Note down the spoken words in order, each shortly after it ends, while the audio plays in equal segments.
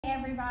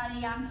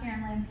everybody. I'm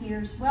Karen Lynn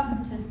Pierce.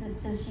 Welcome to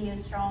She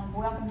Is Strong.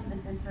 Welcome to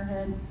the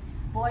Sisterhood.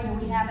 Boy, do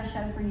we have a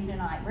show for you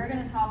tonight. We're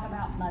going to talk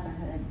about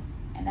motherhood,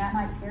 and that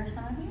might scare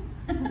some of you,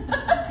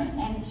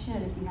 and it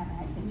should if you haven't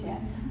had kids yet.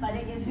 But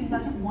it is the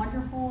most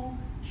wonderful,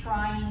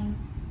 trying,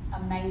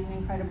 amazing,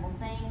 incredible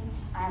thing.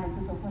 I have a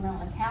group of women on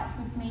the couch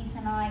with me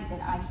tonight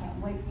that I can't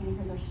wait for you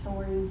to hear their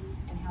stories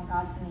and how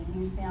God's going to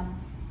use them.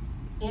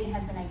 It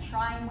has been a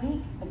trying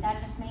week, but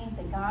that just means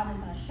that God is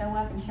going to show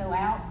up and show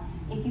out.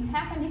 If you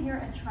happen to hear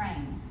a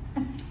train,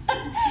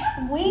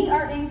 we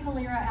are in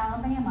Calera,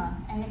 Alabama,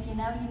 and if you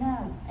know, you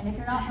know. And if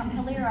you're not from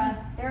Calera,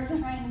 there's a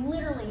train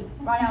literally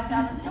right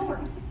outside the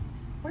store.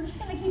 We're just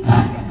going to keep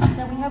walking,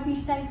 so we hope you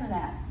stay for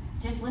that.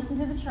 Just listen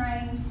to the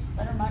train,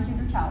 let her munch in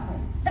your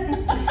childhood.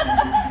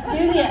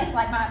 Do this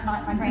like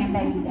my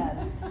grandbaby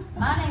does.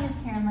 My name is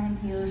Karen Lynn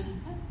Pierce.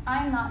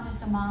 I'm not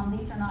just a mom.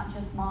 These are not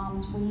just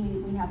moms.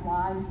 We have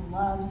lives and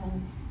loves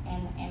and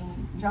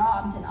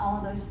jobs and all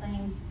of those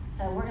things.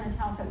 So we're going to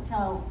I'm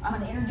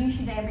going to introduce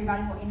you to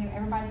everybody.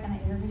 Everybody's going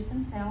to introduce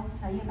themselves,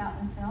 tell you about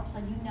themselves so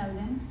you know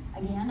them.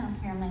 Again, I'm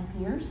Karen Lynn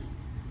Pierce.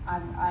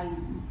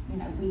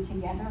 We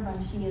together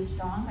run She Is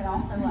Strong, but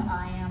also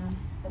I am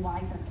the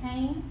wife of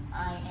Kane.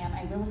 I am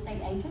a real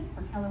estate agent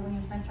for Keller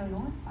Williams Metro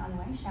North, by the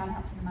way. Shout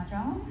out to my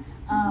job,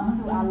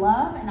 who I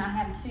love. And I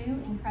have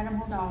two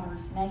incredible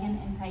daughters, Megan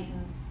and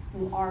Peyton,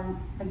 who are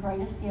the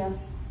greatest gifts,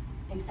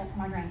 except for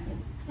my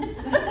grandkids.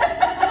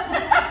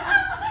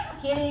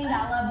 Kidding,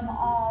 I love them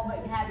all,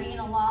 but being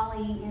a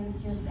Lolly is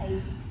just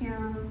a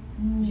pure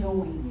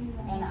joy.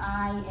 And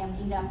I am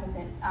eat up with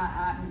it.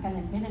 I'm going to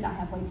admit it, I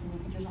have way too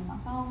many pictures on my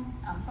phone.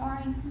 I'm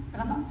sorry,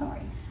 but I'm not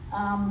sorry.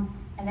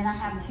 And then I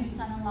have two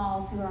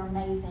son-in-laws who are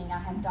amazing. I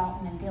have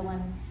Dalton and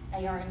Dylan.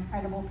 They are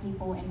incredible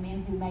people and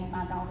men who make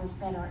my daughters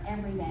better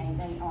every day.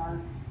 They are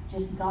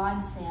just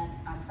God sent.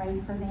 I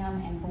prayed for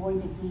them, and boy,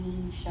 did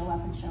He show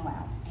up and show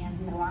out. And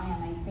so I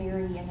am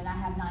and then I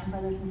have 9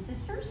 brothers and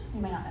sisters. You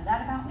may not know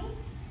that about me.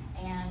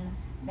 And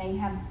they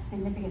have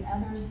significant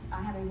others.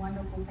 I have a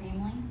wonderful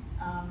family.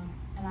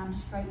 And I'm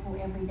just grateful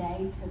every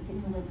day to get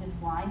to live this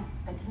life.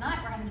 But tonight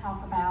we're going to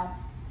talk about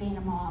being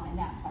a mom and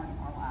that part of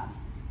our lives.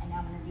 And now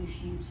I'm going to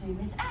introduce you to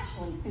Miss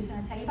Ashley, who's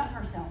going to tell you about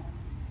herself.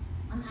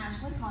 I'm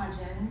Ashley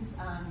Hodgins,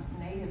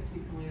 native to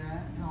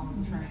Calera and all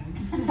the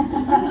trains.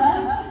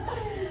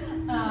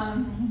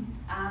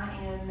 I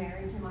am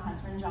married to my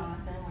husband,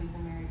 Jonathan. We've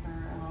been married for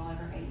a little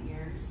over 8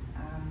 years.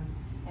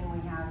 And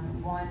we have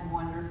one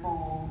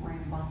wonderful,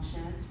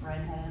 rambunctious,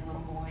 red-headed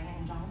little boy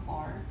named John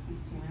Clark.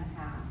 He's 2 and a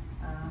half.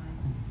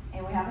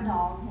 And we have a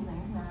dog. His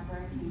name's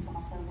Maverick. He's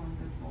also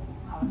wonderful.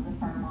 I was a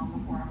fur mom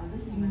before I was a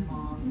human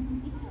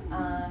mom.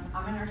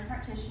 I'm a nurse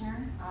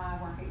practitioner. I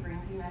work at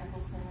Greenview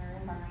Medical Center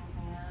in Birmingham.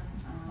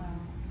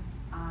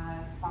 I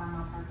find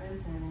my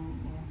purpose in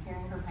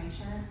caring for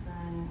patients,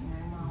 and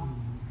my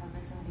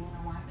purpose in being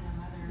a wife and a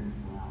mother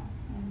as well.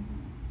 So.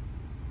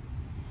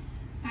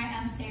 Hi,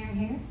 I'm Sarah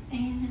Harris,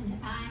 and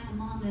I'm a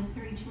mom of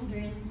 3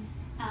 children.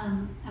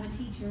 I'm a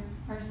teacher.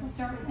 First, we'll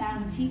start with that.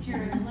 I'm a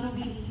teacher of little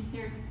bitties.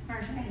 They're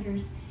first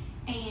graders.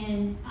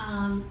 And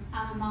I'm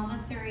a mom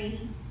of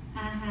 3. I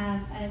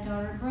have a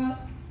daughter,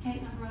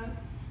 Caitlin Brooke,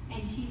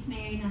 and she's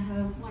married. I have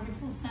a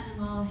wonderful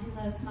son-in-law who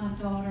loves my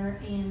daughter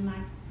and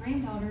my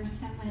granddaughters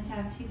so much. I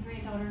have 2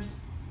 granddaughters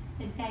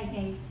that they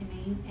gave to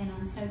me, and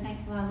I'm so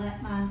thankful I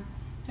let my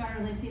daughter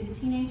live through the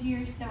teenage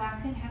years so I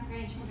could have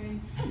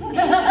grandchildren. And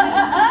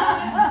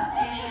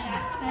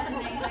that's 7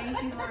 Bailey,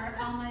 who are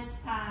almost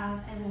 5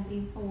 and will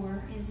be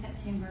 4 in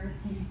September.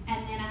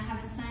 And then I have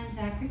a son,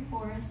 Zachary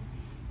Forrest,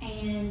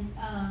 and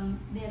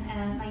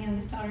then my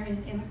youngest daughter is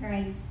Emma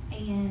Grace.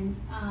 And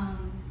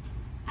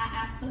I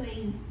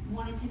absolutely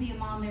wanted to be a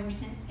mom and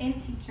a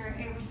teacher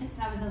ever since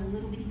I was a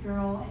little bitty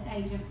girl at the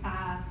age of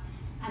 5.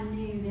 I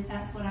knew that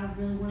that's what I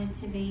really wanted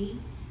to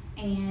be,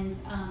 and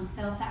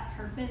felt that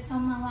purpose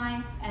on my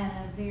life at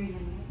a very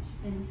young age.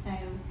 And so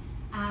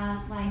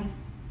I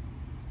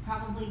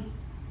probably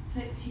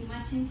put too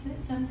much into it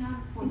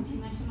sometimes, poured too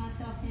much of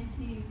myself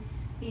into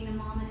being a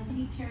mom and a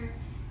teacher,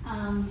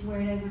 to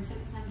where it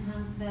overtook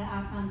sometimes, but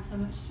I find so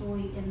much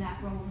joy in that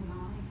role in my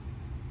life.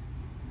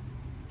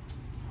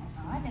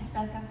 All right, Miss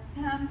Becca.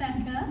 I'm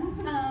Becca.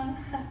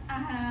 I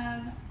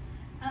have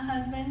a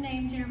husband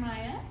named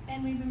Jeremiah,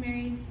 and we've been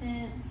married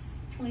since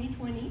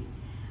 2020,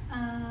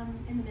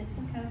 in the midst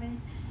of COVID.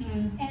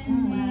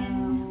 And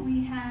then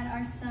we had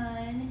our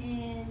son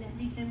in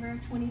December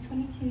of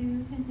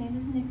 2022. His name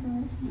is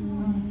Nicholas.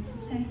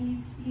 So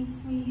he's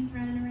sweet. He's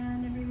running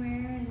around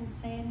everywhere and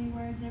saying new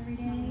words every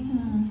day.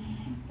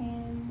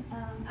 And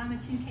I'm a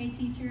 2K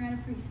teacher at a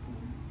preschool.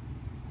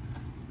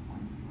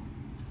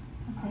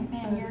 Okay,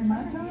 So it's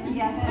my turn?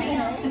 Yes.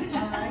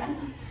 All right.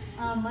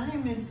 My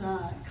name is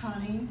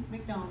Connie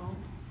McDonald.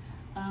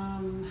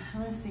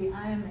 Let's see,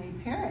 I am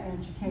a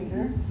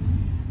paraeducator.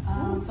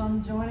 So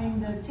I'm joining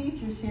the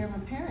teachers here.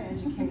 I'm a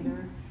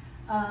paraeducator.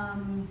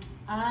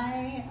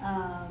 I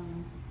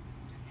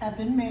have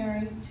been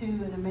married to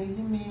an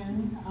amazing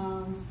man,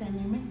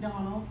 Samuel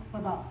McDonald, for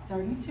about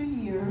 32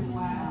 years.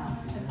 Wow.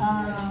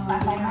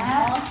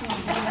 Awesome.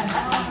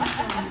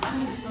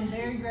 I'm very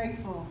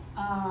grateful,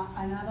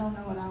 and I don't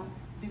know what I'll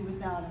do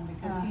without him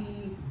because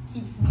he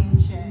keeps me in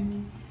check.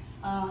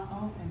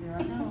 And there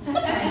I go.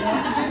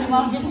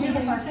 Well, just be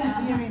the first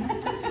time.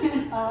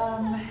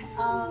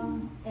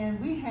 And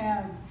we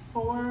have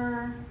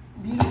 4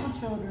 beautiful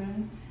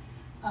children.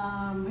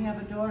 We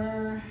have a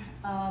daughter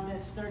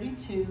that's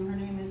 32. Her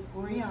name is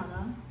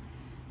Oriana.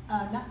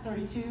 Not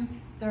 32,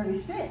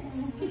 36.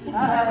 We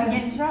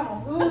get in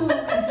trouble. Ooh,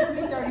 and she'll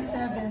be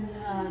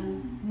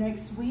 37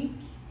 next week.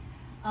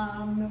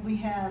 We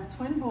have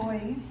twin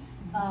boys,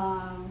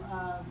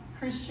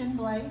 Christian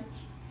Blake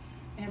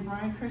and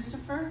Brian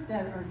Christopher,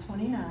 that are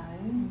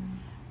 29.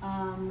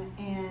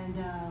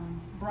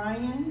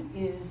 Brian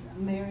is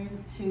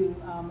married to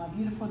my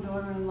beautiful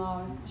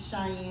daughter-in-law,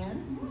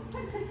 Cheyenne.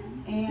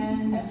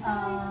 And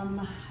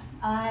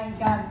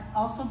God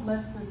also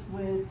blessed us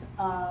with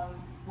our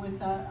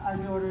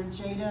daughter,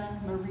 Jada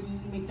Marie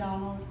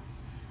McDonald.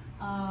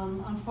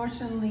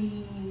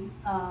 Unfortunately,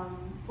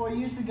 4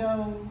 years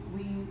ago,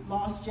 we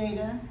lost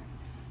Jada,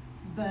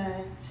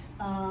 but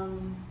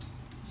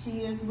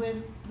she is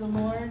with the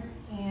Lord,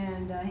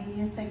 and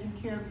He is taking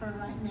care of her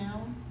right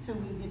now till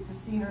we get to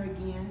see her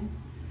again.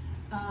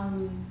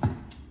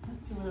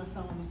 Let's see what else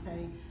I want to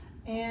say.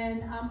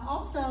 And I'm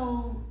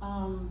also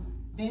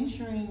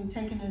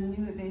taking a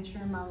new adventure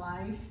in my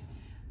life.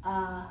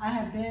 I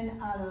have been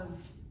out of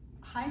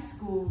high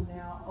school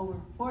now over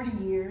 40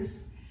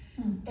 years.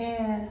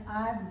 And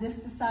I've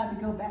just decided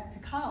to go back to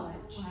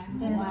college.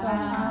 And so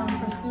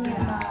I'm pursuing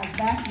my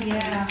bachelor's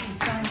in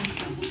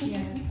sciences.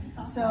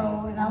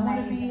 So, and I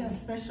want to be a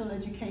special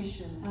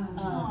education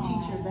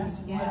teacher. That's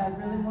what I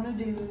really want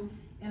to do.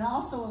 And I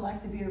also would like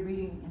to be a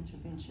reading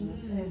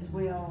interventionist as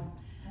well.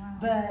 Wow.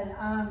 But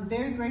I'm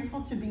very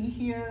grateful to be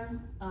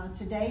here.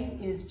 Today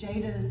is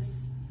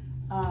Jada's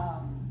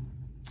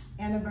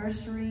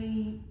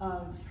anniversary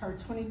of her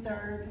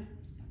 23rd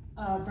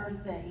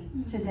birthday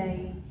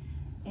today.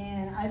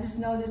 And I just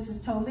know this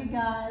is totally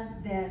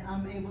God that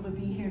I'm able to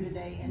be here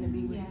today and to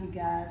be with you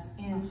guys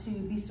and to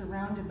be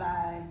surrounded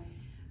by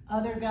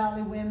other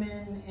godly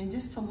women and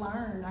just to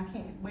learn. I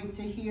can't wait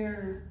to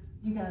hear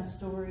you guys'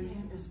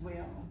 stories as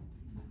well.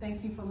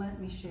 Thank you for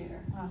letting me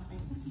share. Oh,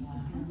 thanks.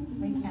 Wow.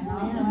 We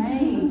cannot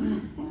wait.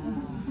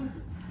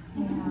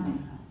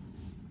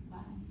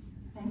 Wow.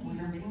 Thank you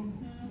for being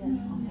here.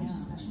 Yes. On such a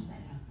special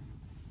day.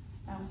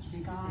 That was just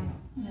Big God. step.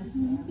 Yes,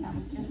 that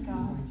was just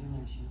God.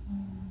 Congratulations.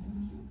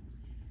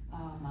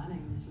 My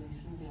name is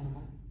Lisa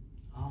Venable,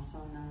 also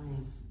known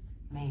as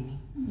Mamie.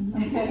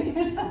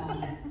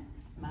 Okay.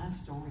 My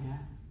story,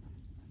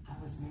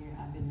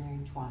 I've been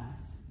married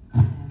twice.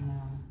 And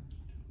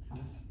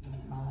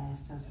my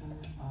last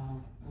husband,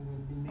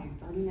 we've been married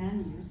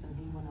 39 years, and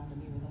he went on to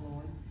be with the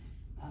Lord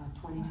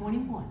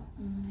 2021.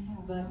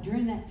 But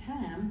during that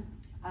time,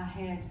 I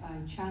had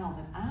a child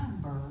that I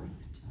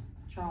birthed,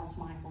 Charles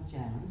Michael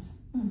Jones.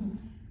 And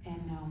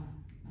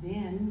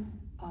then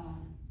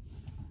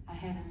I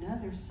had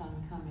another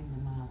son come into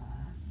my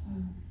life,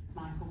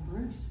 Michael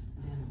Bruce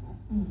Venable.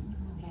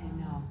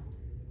 And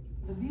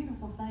the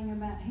beautiful thing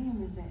about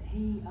him is that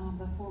he,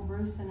 before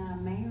Bruce and I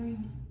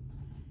married,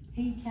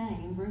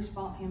 Bruce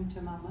brought him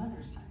to my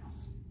mother's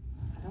house.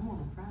 I don't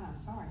want to cry, I'm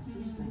sorry,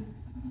 excuse me.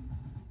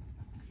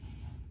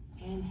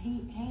 And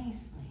he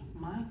asked me,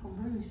 Michael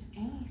Bruce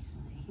asked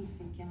me, he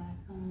said, can I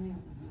come live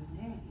with you and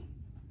Daddy?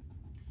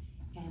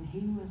 And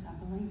he was, I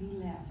believe,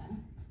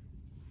 11.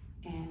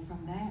 And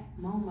from that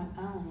moment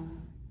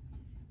on,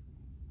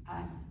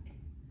 I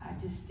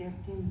just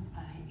stepped in.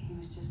 He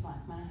was just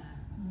like mine.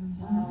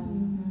 So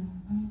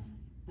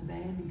the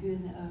bad, the good,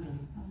 and the ugly.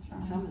 That's right.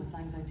 And some of the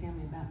things they tell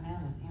me about now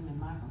that him and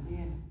Michael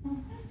did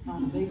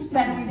on the beach.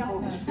 That we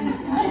don't know.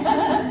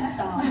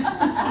 Stop.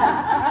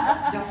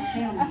 Don't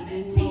tell me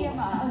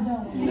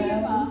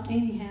anymore.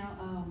 Anyhow,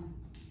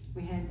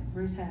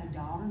 Bruce had a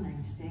daughter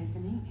named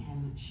Stephanie,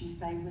 and she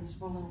stayed with us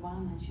for a little while,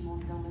 and then she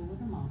wanted to go live with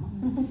her mama.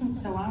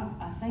 So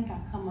I think I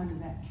come under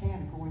that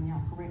category, and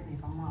y'all correct me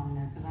if I'm wrong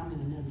now, because I'm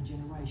in another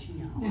generation,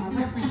 y'all. I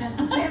represent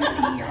the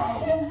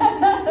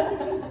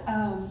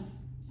 70-year-olds.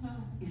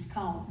 It's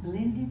called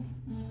blended.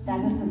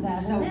 That is it.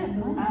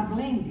 I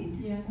blended.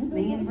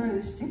 Me and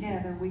Bruce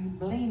together, we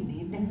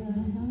blended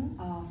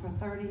for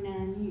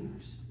 39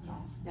 years.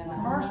 Now the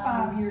first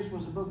 5 years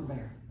was a booger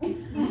bear.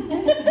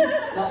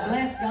 But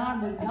bless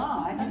God, with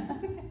God,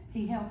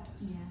 He helped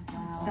us.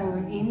 So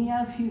any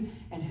of you,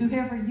 and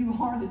whoever you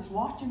are that's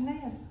watching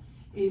this,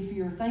 if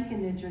you're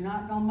thinking that you're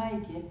not going to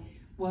make it,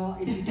 well,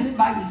 if you do it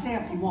by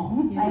yourself, you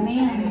won't.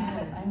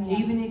 Amen.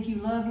 Even if you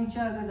love each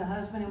other, the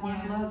husband and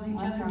wife loves each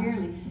other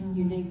dearly,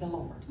 you need the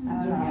Lord.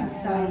 That's right.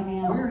 So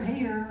we're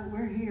here,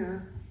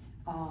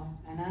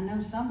 and I know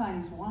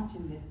somebody's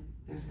watching that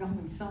there's going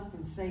to be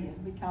something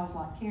said, because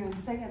like Karen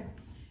said,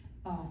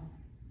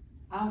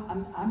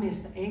 I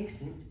missed the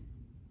exit.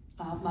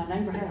 My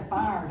neighbor had a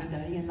fire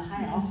today in the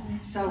house,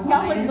 so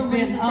I mean, it's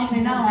been on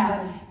and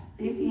on.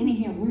 But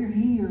anyhow, we're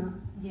here.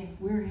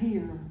 We're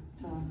here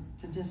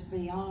to just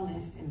be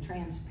honest and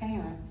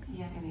transparent.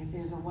 And if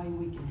there's a way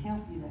we can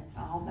help you, that's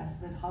all. That's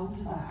the whole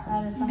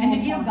desire. And to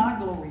give God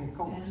glory, of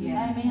course.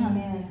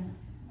 Amen.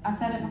 I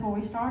said it before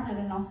we started,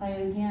 and I'll say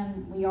it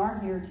again. We are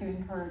here to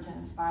encourage and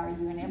inspire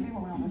you, and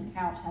everyone on this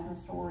couch has a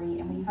story,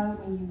 and we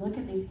hope when you look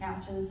at these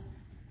couches,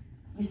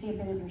 you see a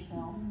bit of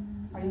yourself,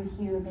 or you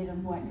hear a bit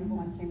of what you're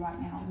going through right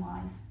now in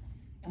life.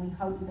 And we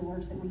hope that the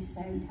words that we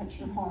say touch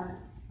your heart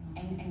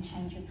and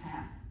change your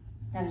path.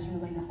 That is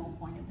really the whole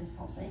point of this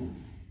whole thing.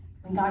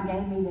 When God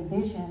gave me the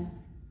vision,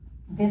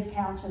 this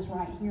couch is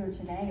right here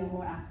today, or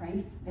what I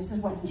prayed. This is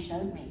what he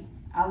showed me.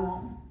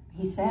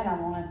 He said I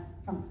wanted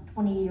from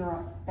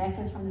 20-year-old,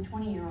 Becca's from the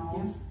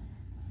 20-year-olds,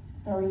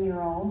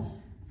 30-year-olds,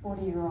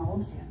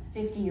 40-year-olds,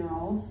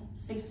 50-year-olds,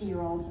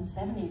 60-year-olds, and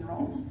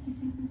 70-year-olds.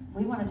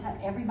 We want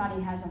to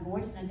everybody has a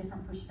voice and a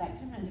different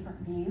perspective and a different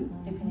view,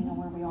 depending on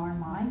where we are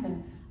in life.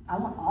 And I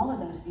want all of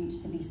those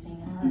views to be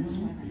seen in her as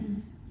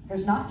women.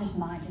 There's not just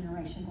my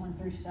generation going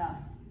through stuff.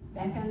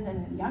 Becca's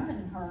and younger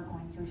than her are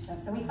going through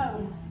stuff. So we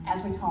hope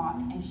as we talk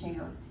and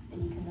share that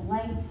you can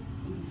relate,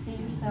 you can see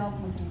yourself,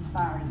 and we can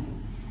inspire you.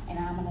 And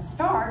I'm going to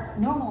start.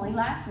 Normally,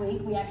 last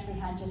week, we actually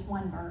had just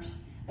one verse.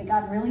 But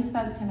God really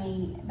spoke to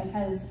me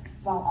because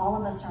while all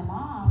of us are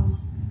moms,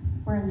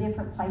 we're in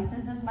different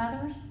places as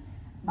mothers.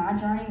 My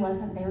journey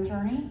wasn't their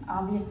journey.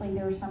 Obviously,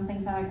 there are some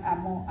things I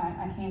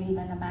can't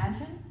even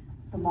imagine.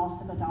 The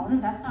loss of a daughter,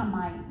 that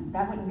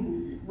wouldn't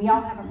be, we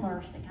all have a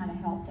verse that kind of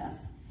helped us.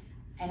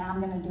 And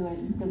I'm going to do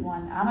I'm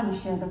going to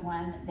share the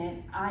one that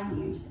I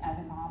used as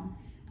a mom.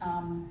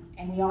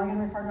 And we are going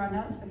to refer to our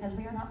notes because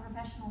we are not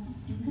professionals.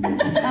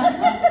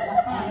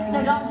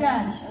 So don't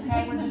judge,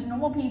 okay? We're just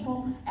normal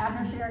people out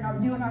here sharing or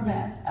doing our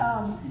best.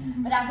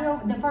 But I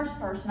will, the first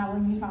verse, and I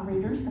will use my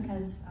readers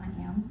because I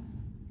am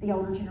the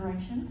older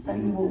generation, so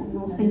you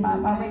will see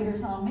my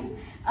readers on me.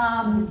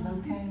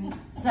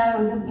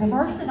 So the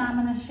verse that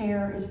I'm going to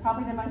share is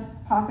probably the most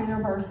popular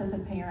verse as a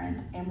parent,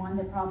 and one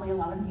that probably a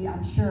lot of you,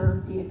 I'm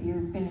sure, if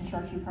you've been in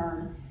church, you've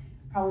heard.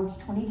 Proverbs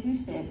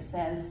 22:6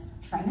 says,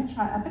 "Train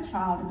up a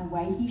child in the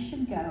way he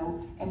should go,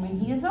 and when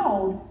he is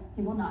old,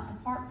 he will not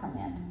depart from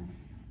it."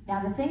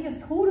 Now, the thing that's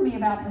cool to me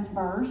about this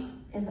verse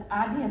is the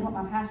idea of what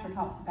my pastor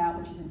talks about,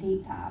 which is a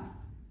deep dive,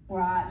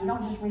 where you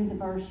don't just read the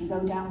verse, you go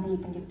down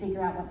deep and you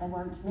figure out what the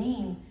words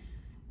mean.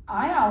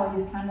 I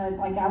always kind of,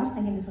 I was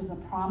thinking this was a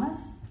promise,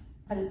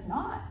 but it's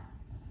not.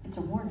 It's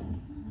a warning.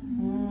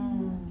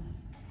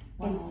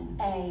 Wow.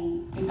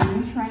 If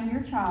you train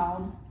your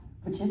child,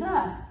 which is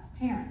us,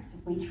 parents,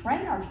 if we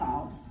train our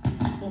child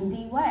in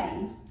the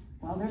way,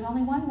 well, there's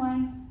only one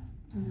way.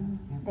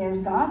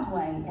 There's God's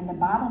way, and the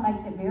Bible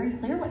makes it very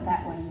clear what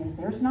that way is.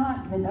 There's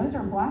not, those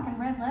are black and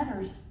red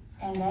letters,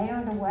 and they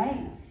are the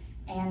way.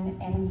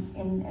 And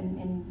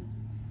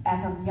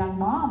as a young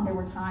mom, there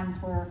were times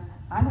where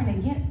I went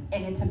again,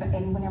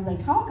 and whenever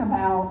they talk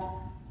about,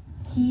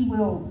 he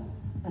will,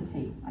 let's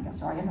see, I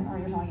haven't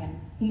heard yours on again.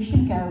 He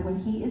should go, when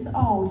he is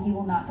old, he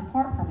will not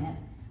depart from it.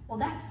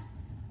 Well,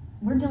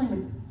 we're dealing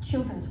with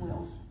children's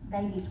wills,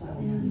 babies'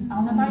 wills. I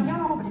don't know about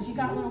y'all, but if you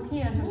got little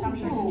kids, which I'm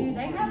sure you do,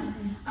 they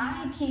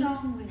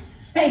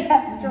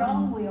have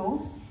strong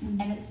wills,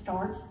 and it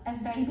starts as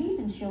babies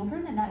and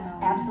children, and that's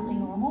absolutely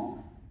normal.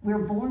 We're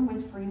born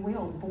with free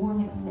will,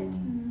 born with it.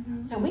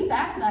 So we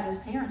battle that as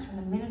parents from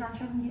the minute our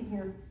children get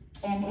here,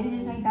 and it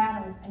is a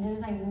battle, and it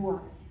is a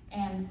war.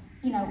 And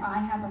I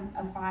have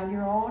a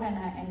 5-year-old and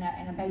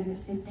a baby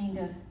that's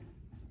 15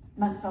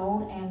 months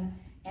old, and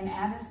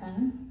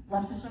Addison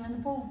loves to swim in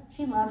the pool.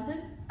 She loves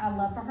it. I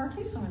love for her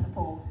to swim in the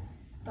pool.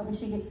 But when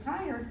she gets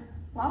tired,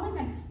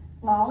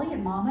 Lolly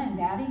and Mama and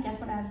Daddy, guess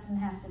what Addison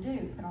has to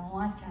do? Put on a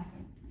life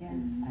jacket.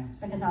 Yes.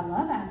 Because I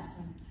love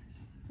Addison.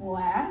 Well,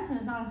 Addison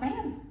is not a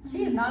fan.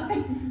 She is not a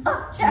fan of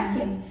life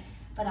jacket.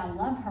 But I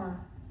love her.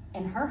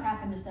 And her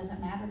happiness doesn't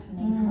matter to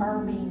me. Her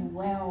being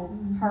well,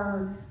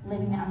 her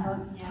living out her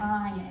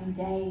time and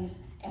days.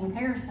 And with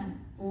Harrison,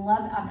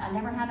 I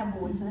never had a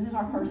boy, so this is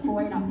our first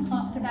boy, and I'm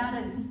pumped about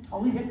it. It's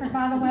totally different,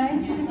 by the way.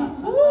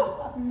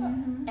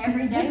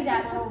 Every day,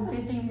 that little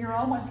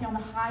 15-year-old wants to get on the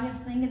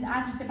highest thing, and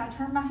if I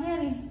turn my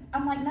head,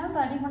 I'm like, no,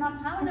 buddy, we're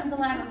not climbing up the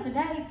ladder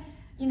today.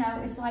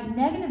 It's like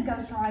negative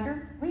Ghost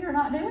Rider. We are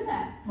not doing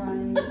that.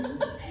 Right.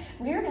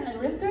 We are going to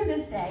live through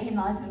this day, and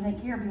God's going to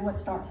take care of you. What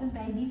starts as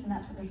babies, and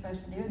that's what they're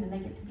supposed to do, and then they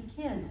get to be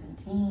kids and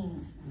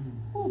teens.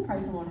 Oh,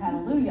 praise the Lord,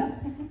 hallelujah.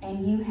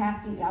 And you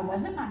have to, I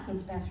wasn't my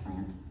kid's best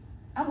friend.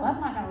 I love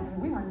my daughters.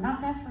 We were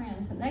not best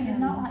friends, and they did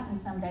not like me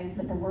some days,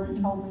 but the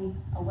Word told me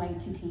a way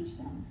to teach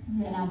them,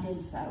 and I did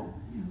so.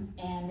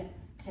 And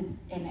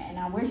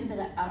I wish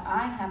that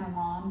I have a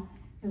mom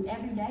who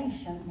every day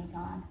showed me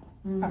God.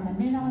 From the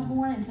minute I was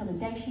born until the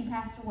day she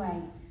passed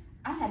away,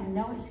 I had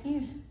no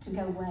excuse to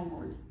go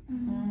wayward.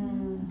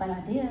 But I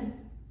did.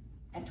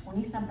 At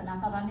 20-something, I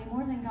thought I knew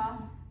more than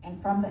God.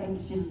 And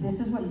it's just, this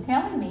is what's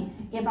telling me.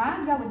 If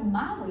I go with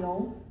my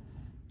will,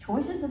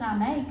 choices that I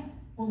make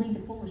will lead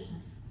to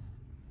foolishness.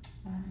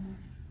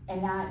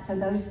 And so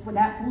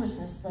that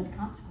foolishness led to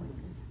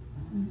consequences.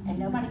 And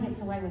nobody gets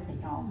away with it,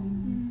 y'all.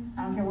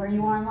 I don't care where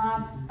you are in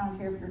life. I don't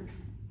care if you're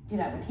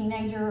a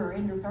teenager or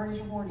in your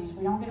 30s or 40s.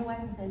 We don't get away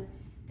with it.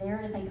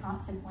 There is a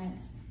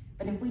consequence.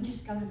 But if we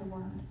just go to the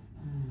Word,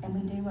 and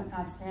we do what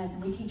God says,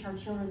 and we teach our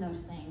children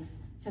those things.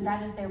 So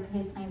that is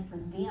His plan for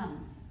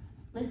them.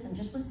 Listen,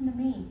 just listen to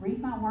me.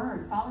 Read my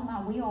word. Follow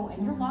my will,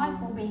 and your life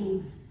will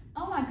be,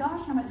 oh my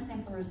gosh, how much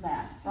simpler is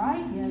that,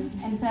 right?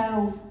 Yes. And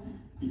so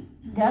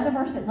the other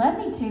verse that led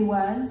me to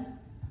was,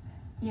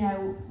 you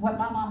know, what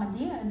my mama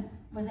did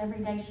was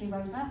every day she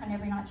rose up and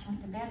every night she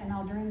went to bed, and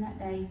all during that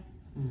day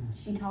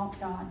she talked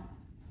God.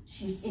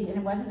 It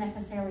wasn't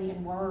necessarily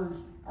in words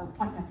or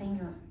pointing a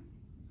finger.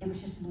 It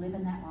was just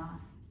living that life.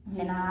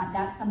 Yes. And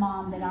that's the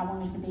mom that I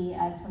wanted to be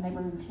as when they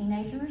were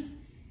teenagers.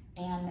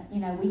 And, you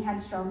know, we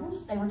had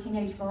struggles. They were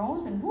teenage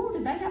girls, and whoo,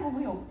 did they have a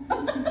will.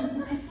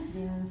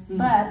 Yes.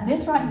 But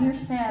this right here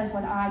says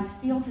what I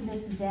still to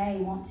this day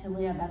want to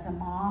live as a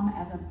mom,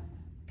 as a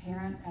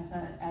parent, as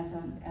a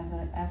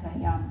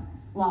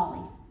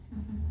Lolly.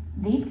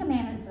 These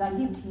commandments that I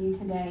give to you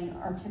today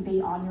are to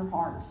be on your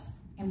hearts.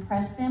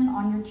 Impress them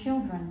on your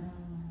children.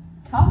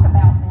 Talk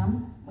about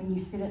them when you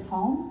sit at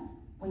home,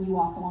 when you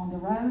walk along the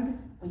road,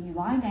 when you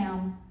lie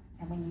down,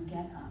 and when you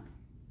get up.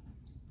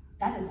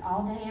 That is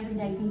all day, every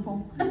day,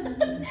 people.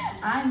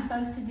 I'm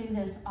supposed to do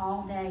this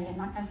all day. And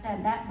like I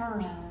said, that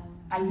verse,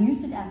 I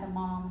used it as a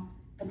mom,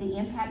 but the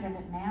impact of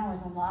it now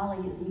as a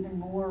Lolly is even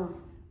more,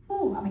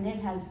 I mean,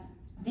 it has,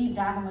 deep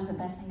diving was the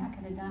best thing I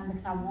could have done,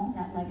 because I want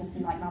that legacy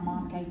like my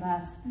mom gave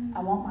us.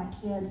 I want my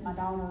kids, my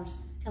daughters,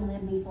 to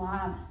live these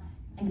lives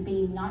and to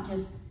be not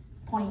just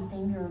pointing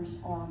fingers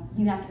or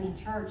you have to be in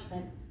church,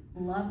 but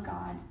love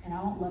God, and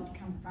I want love to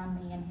come from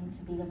me and Him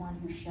to be the one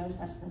who shows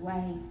us the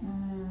way.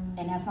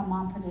 And as my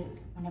mom put it,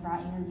 whenever I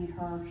interviewed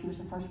her, she was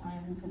the first one I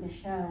interviewed for this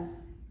show,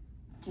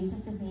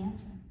 Jesus is the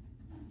answer.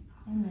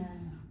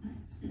 Amen.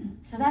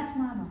 So that's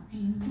my verse.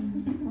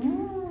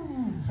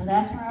 So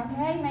that's where,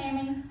 okay,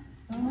 Mammy.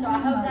 So I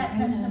hope that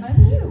touched some of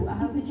you. I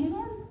hope that you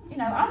learned, you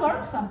know, I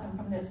learned something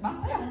from this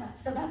myself.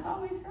 So that's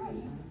always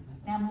great.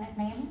 Now,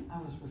 Mammy? I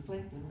was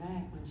reflecting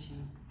back when she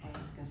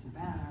asked us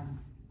about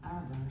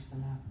our verse,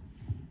 and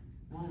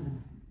one of the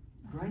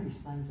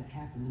greatest things that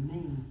happened to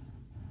me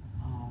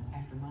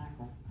after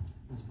Michael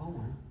was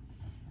born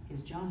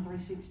is John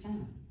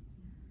 3:16.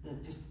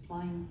 Just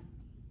plain,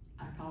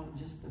 I call it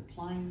just the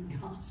plain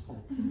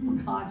gospel. For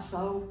God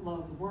so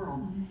loved the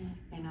world.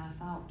 And I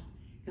thought,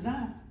 because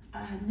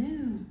I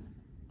knew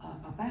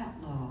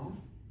about love,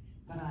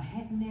 but I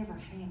had never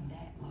had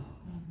that love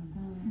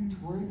to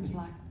where it was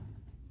like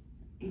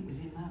it was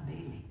in my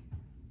belly.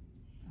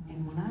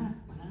 And when I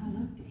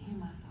looked at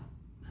Him, I thought,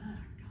 my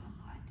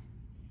God,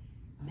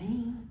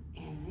 me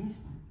and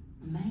this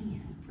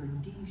man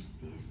produced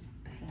this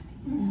baby.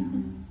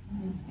 And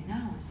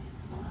I was in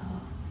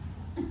love.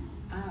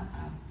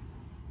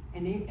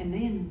 And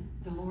then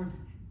the Lord,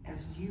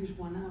 as years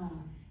went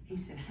on, He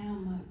said, how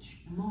much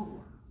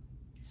more?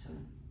 So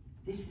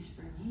this is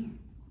for you.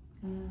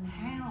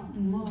 How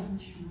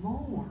much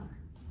more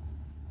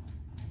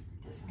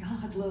does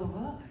God love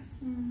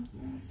us?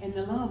 Yes. And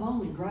the love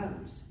only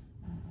grows.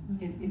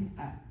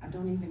 I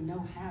don't even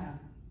know how to,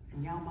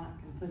 and y'all might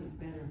can put it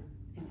better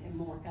in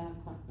more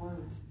eloquent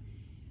words,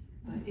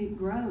 but it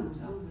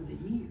grows over the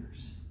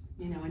years.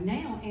 You know, and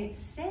now at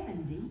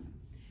 70,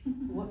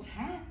 what's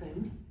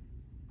happened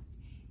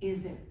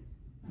is that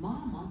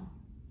Mama,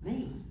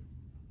 me,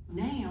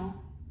 now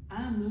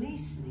I'm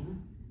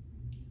listening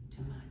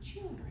to my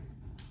children.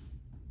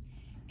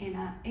 And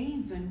I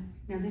even,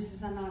 now this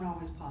is, I'm not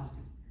always positive,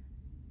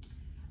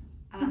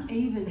 I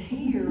even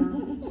hear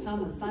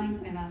some of the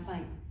things, and I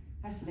think,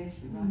 that's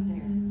Leslie right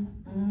there.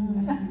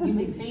 You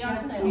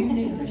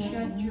need to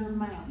shut your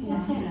mouth.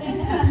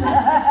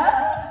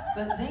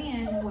 But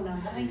then when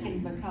I'm thinking,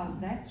 because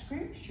that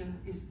scripture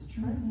is the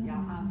truth,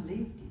 y'all, I've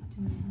lived it.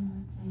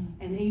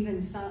 And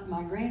even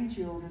my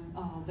grandchildren,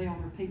 they'll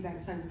repeat back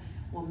and say,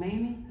 well,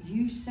 Mammy,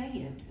 you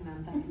said, and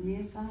I'm thinking,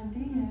 yes, I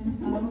did.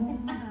 Oh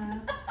my.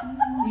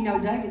 You know,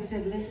 David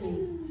said, let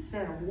me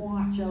set a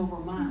watch over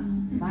my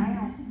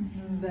mouth.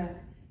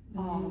 But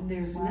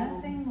there's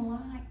nothing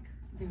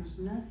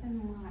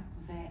like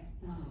that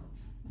love.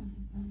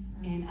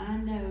 And I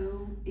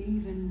know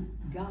even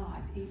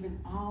God, even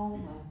all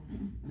the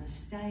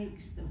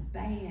mistakes, the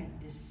bad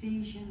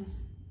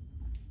decisions,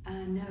 I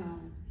know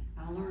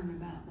I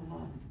learned about the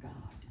love of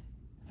God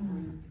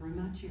through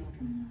my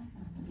children.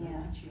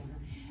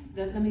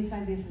 Let me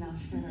say this and I'll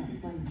shut up,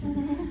 please.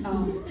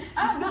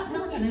 I'm not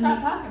telling you to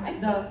stop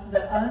talking.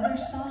 The other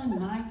son,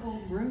 Michael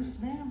Bruce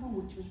Venable,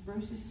 which was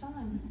Bruce's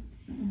son,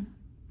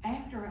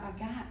 after I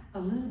got a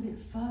little bit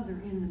further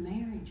in the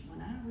marriage,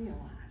 when I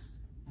realized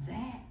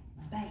that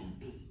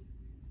baby,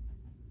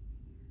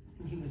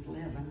 and he was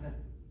 11, but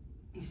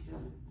he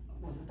still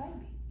was a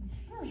baby.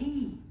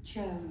 He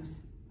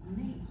chose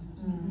me.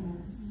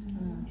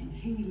 And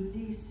he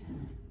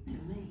listened to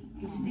me.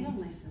 He still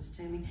listens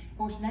to me. Of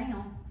course,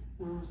 now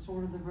we're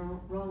sort of the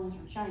roles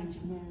are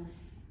changing.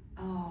 Yes.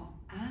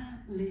 I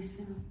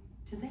listen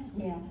to them.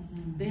 Yes.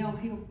 They'll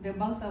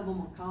both of them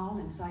will call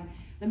and say,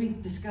 let me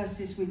discuss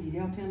this with you.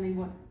 They'll tell me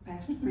what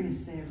Pastor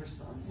Chris said or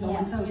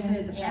so-and-so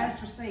said, the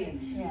pastor said.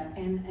 Yes.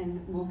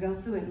 And we'll go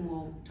through it and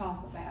we'll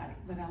talk about it.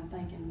 But I'm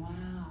thinking,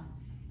 wow,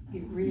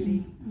 it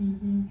really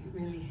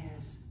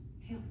has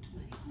helped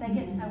me. They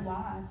get so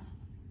wise.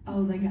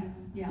 Oh, they got,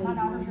 yeah. My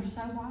daughters are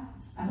so wise.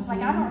 I was like,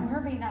 Absolutely. I don't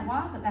remember being that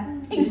wise at that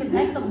age, but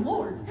thank the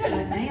Lord.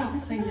 But now,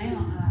 see,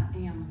 now I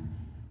am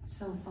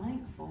so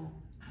thankful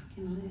I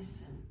can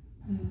listen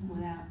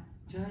without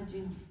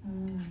judging.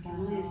 I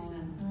can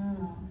listen,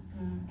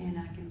 and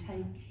I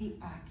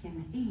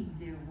can heed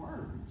their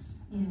words,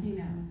 you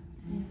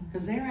know.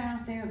 Because they're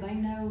out there, they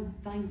know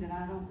things that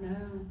I don't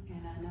know,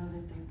 and I know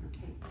that they're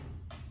protected.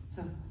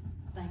 So,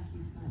 thank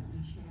you for letting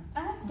me share.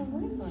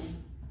 Absolutely.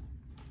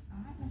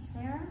 All right, Miss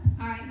Sarah.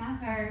 All right, my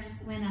verse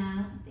when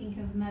I think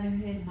of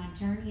motherhood, my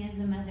journey as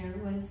a mother,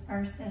 was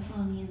 1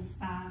 Thessalonians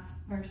 5,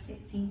 verse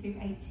 16 through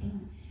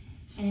 18.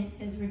 And it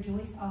says,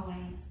 rejoice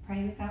always,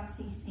 pray without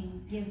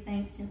ceasing, give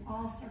thanks in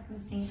all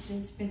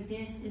circumstances, for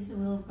this is the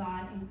will of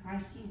God in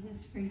Christ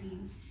Jesus for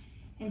you.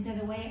 And so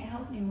the way it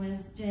helped me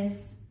was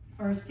just,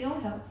 or still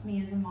helps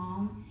me as a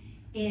mom,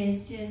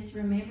 is just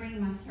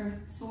remembering my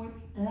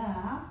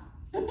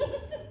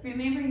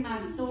remembering my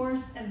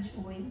source of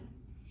joy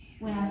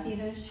when I see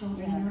those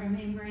children, and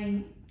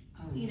remembering,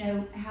 you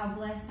know, how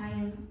blessed I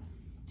am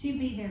to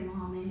be their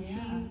mom and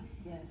to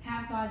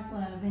have God's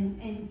love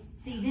and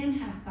see them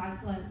have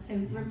God's love. So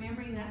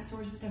remembering that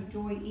source of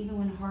joy even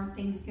when hard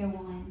things go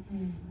on,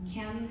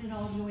 counting it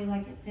all joy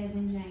like it says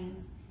in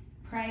James,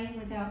 praying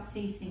without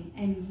ceasing.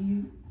 And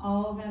you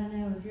all got to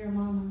know, if you're a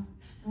mama,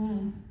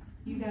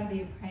 you got to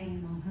be a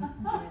praying mama.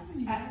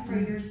 For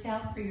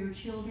yourself, for your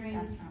children.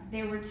 That's right.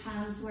 There were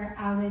times where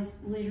I was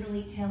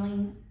literally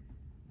telling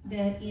the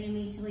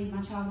enemy to leave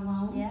my child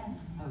alone. Yes.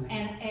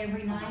 And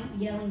every night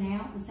yelling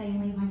out and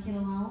saying, leave my kid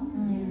alone.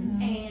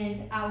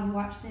 And I would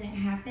watch that it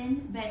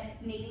happen,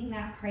 but needing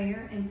that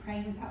prayer and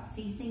praying without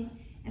ceasing.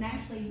 And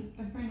actually,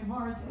 a friend of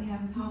ours that we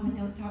have in common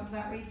that we talked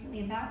about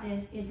recently about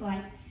this is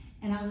like,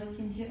 and I looked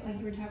into it like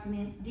you were talking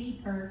it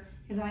deeper,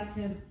 because I like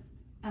to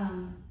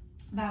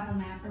Bible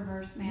map or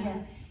verse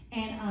map.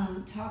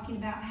 And talking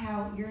about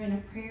how you're in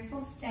a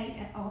prayerful state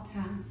at all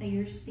times. So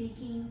you're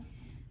speaking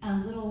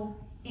little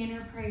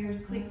inner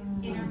prayers, quick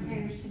inner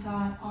prayers to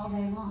God all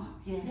day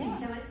long. And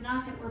so it's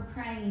not that we're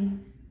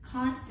praying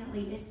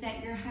constantly, it's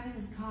that you're having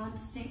this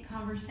constant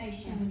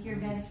conversation with your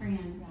best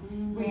friend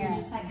where you're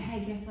just like,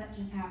 hey, guess what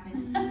just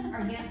happened?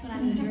 Or guess what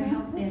I need your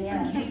help with?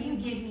 Or can you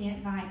give me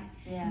advice?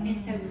 And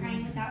so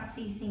praying without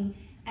ceasing.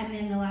 And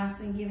then the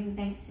last one, giving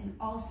thanks in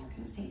all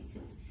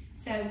circumstances.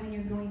 So when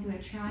you're going through a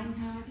trying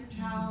time with your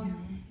child,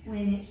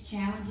 when it's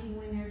challenging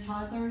when they're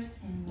toddlers,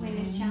 when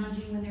it's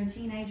challenging when they're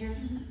teenagers,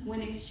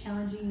 when it's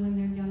challenging when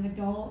they're young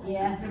adults,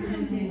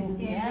 because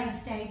every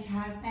stage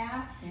has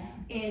that,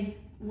 is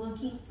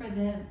looking for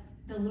the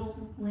little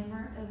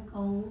glimmer of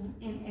gold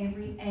in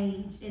every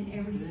age, in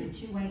every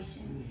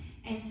situation.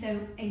 And so,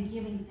 and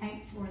giving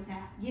thanks for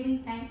that. Giving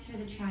thanks for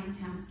the trying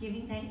times.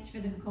 Giving thanks for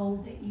the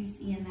gold that you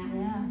see in that.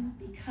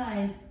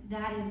 Because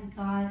that is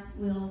God's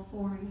will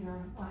for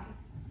your life.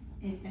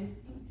 Is those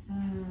things.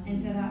 And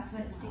so that's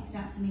what sticks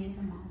out to me as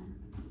a mom.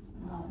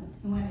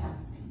 And what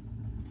helps me.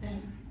 So,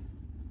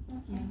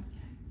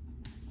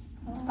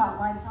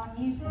 Spotlight's on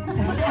you,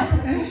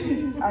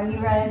 sister. Are you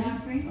ready?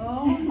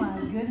 Oh my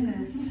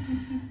goodness.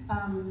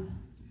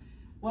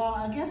 Well,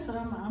 I guess what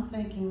I'm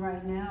thinking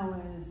right now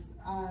is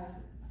I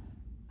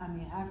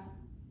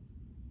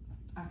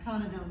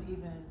kind of don't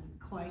even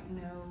quite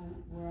know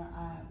where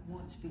I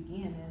want to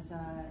begin as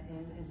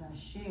I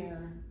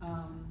share.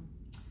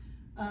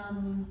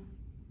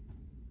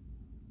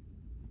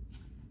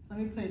 Let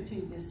me put it to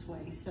you this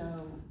way.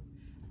 So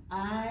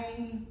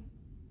I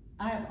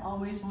have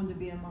always wanted to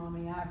be a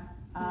mommy.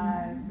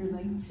 I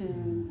relate to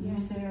you,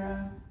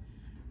 Sarah.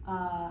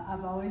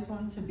 I've always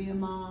wanted to be a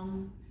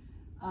mom.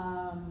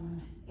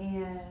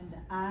 And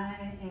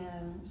I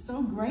am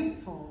so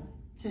grateful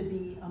to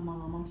be a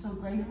mom. I'm so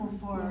grateful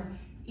for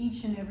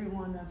each and every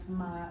one of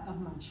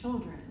my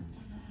children.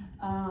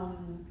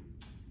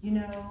 You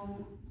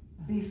know,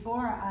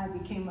 before I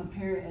became a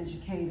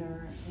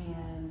paraeducator,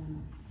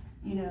 and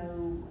you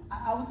know,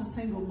 I was a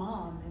single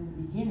mom in the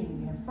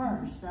beginning. At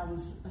first, I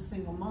was a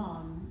single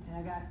mom,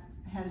 and I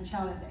had a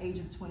child at the age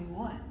of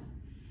 21.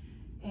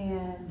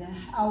 And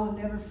I will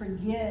never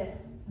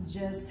forget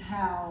just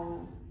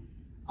how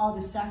all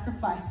the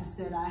sacrifices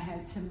that I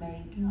had to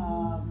make.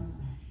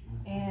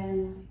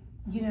 And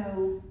you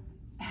know,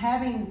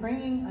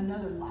 bringing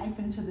another life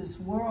into this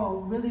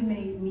world really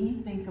made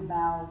me think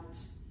about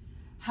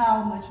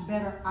how much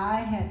better I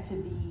had to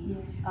be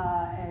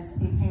as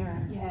a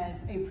parent,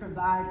 as a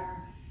provider.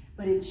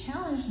 But it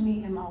challenged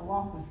me in my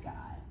walk with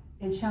God.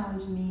 It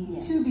challenged me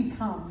to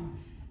become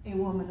a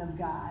woman of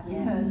God,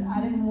 because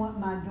I didn't want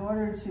my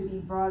daughter to be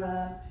brought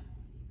up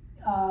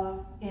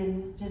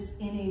in just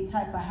any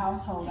type of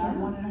household. I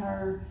wanted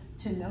her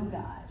to know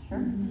God.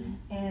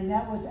 And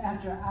that was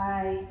after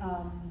I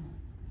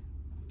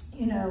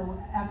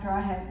after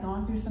I had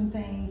gone through some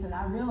things and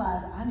I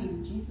realized I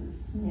needed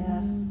Jesus.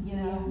 You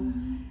know,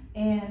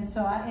 and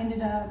so I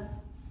ended up,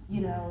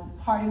 you know,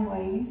 parting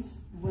ways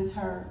with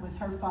her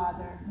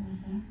father.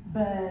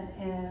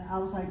 And I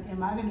was like,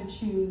 am I going to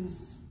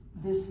choose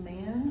this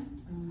man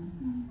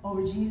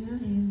over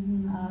Jesus.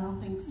 I don't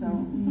think so. I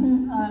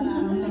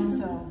don't think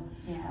so.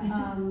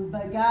 Yeah.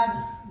 But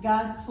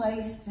God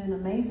placed an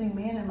amazing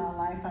man in my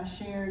life. I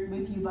shared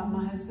with you about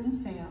my husband,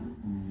 Sam.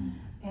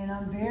 And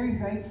I'm very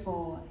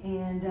grateful.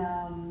 And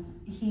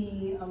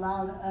he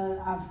allowed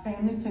our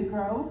family to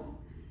grow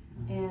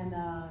and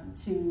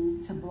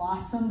to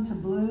blossom, to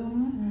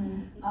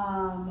bloom.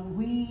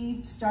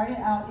 We started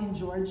out in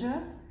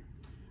Georgia.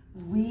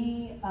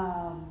 We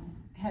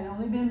had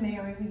only been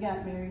married. We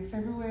got married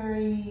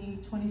February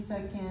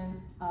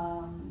 22nd,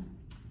 and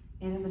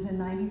it was in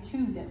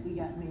 '92 that we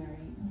got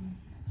married.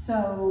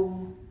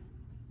 So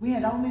we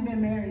had only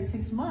been married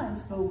 6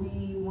 months, but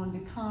we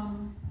wanted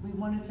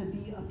to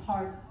be a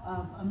part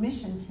of a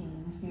mission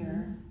team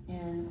here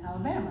in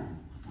Alabama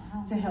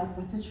to help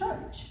with the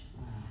church.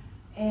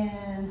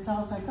 And so I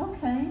was like,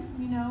 okay,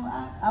 you know,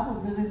 I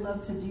would really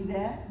love to do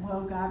that.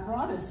 Well, God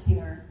brought us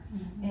here.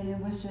 And it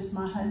was just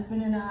my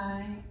husband and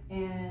I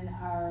and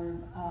our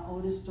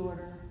oldest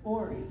daughter,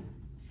 Ori.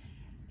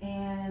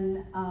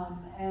 And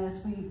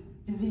as we,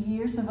 through the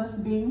years of us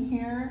being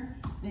here,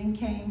 then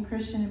came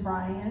Christian and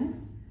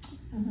Brian,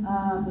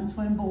 the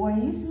twin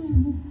boys.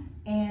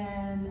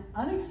 And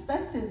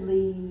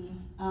unexpectedly,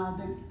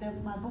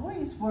 my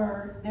boys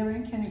they were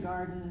in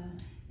kindergarten,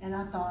 and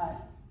I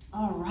thought,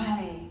 all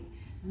right,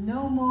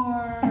 no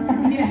more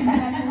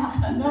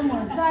diapers. No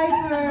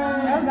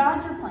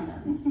doctor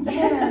plans.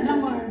 Yeah, no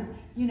more,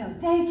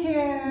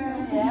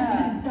 daycare. Yeah. We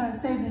can start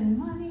saving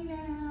money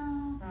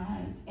now.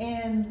 Right.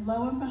 And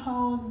lo and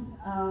behold,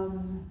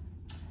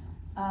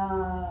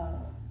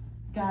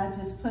 God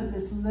just put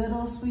this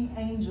little sweet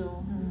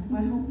angel,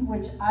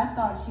 which I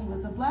thought she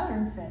was a bladder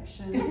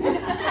infection. I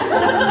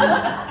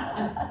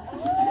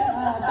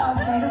thought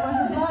Jada was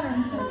a bladder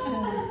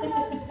infection.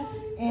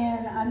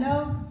 And I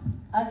know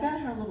I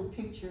got her little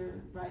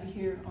picture right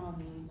here on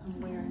me.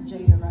 I'm wearing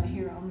Jada right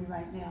here on me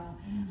right now.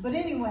 But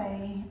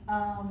anyway,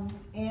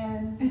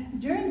 and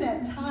during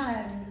that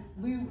time,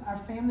 our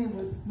family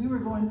we were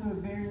going through a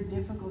very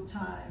difficult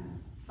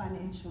time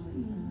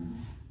financially.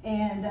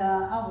 And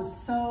I was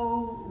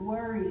so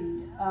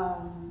worried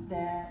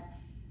that,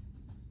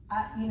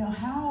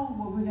 how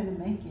were we going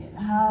to make it?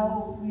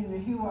 How, here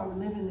we are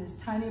living in this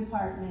tiny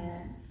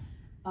apartment,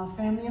 a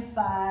family of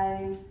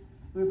 5.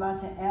 We're about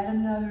to add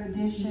another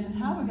addition.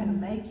 How are we going to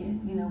make it?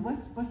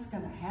 What's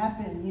going to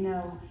happen?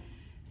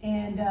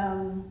 And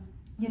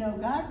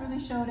God really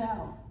showed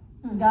out.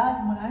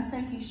 God, when I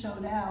say He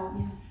showed out,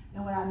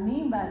 and what I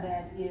mean by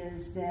that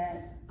is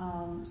that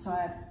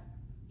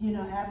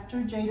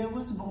after Jada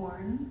was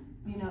born,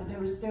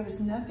 there was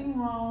nothing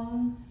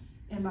wrong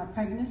in my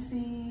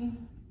pregnancy.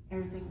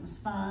 Everything was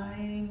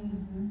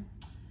fine.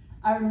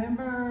 I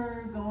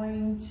remember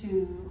going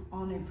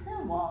on a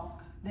prayer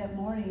walk that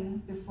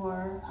morning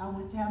before I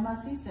went to have my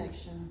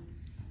C-section,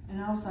 and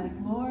I was like,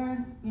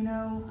 Lord,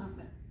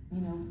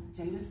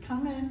 Jada's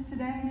coming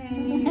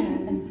today,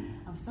 and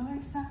I'm so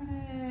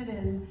excited,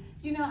 and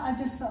I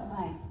just felt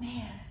like,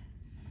 man,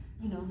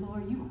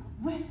 Lord, you are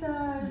with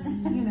us,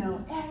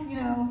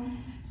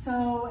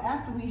 So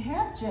after we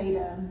had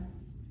Jada,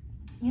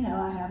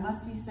 I had my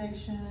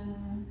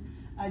C-section.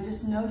 I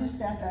just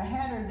noticed after I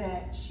had her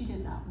that she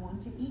did not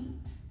want to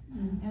eat.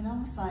 And I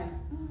was like,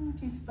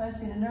 she's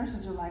fussy. The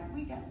nurses are like,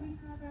 we got her.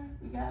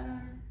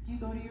 You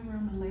go to your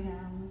room and lay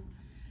down.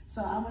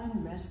 So I went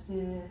and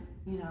rested,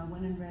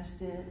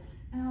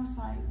 And I was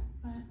like,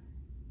 but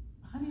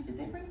honey, did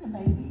they bring the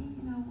baby?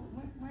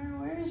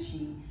 Where is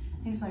she?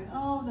 He's like,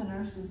 oh, the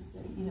nurses,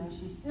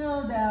 she's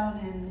still down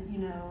in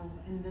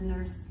the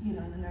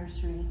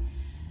nursery.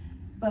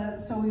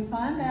 But so we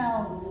find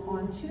out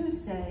on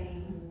Tuesday,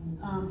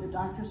 the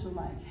doctors were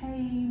like,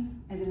 hey,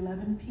 at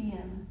 11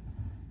 p.m.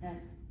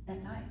 at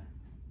night.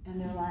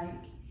 And they're like,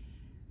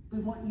 we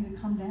want you to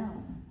come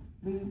down.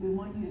 We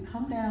want you to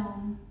come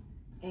down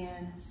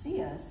and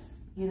see us,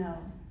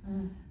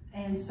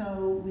 And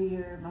so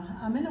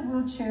I'm in a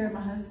wheelchair.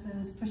 My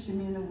husband's pushing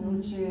me in a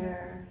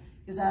wheelchair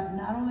because I've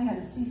not only had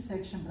a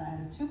C-section, but I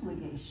had a tube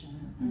ligation.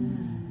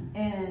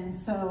 And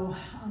so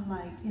I'm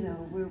like,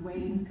 we're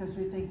waiting because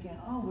we're thinking,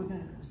 oh, we're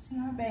going to go see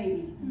our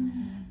baby.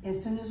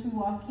 As soon as we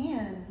walk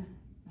in,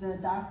 the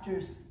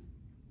doctors,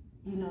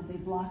 they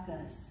block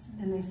us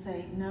and they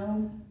say,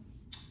 no,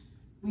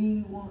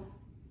 we want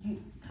you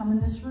to come in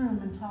this room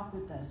and talk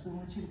with us. We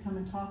want you to come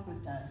and talk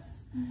with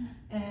us.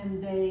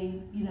 And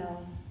they,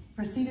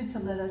 proceeded to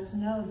let us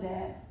know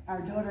that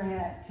our daughter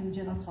had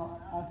congenital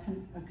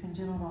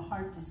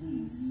heart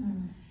disease.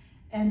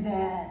 And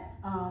that,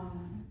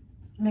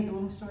 make a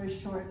long story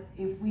short,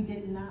 if we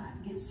did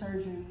not get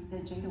surgery,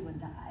 that Jada would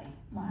die.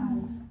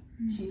 Wow.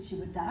 She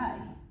would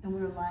die.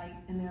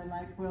 And they're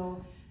like,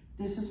 well,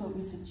 this is what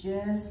we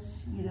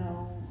suggest,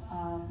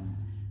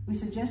 we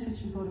suggest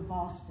that you go to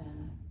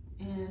Boston.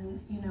 And,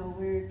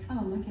 we're kind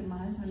of looking, my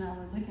husband and I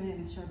were looking at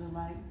each other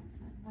like,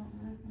 what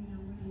are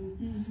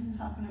you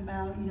talking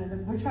about?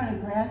 We're trying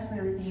to grasp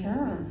everything that's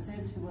been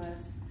said to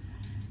us.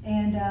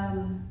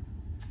 And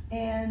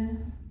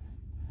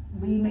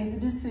we made the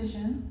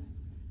decision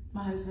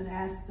my husband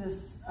asked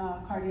this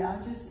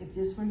cardiologist, if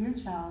this were your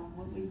child,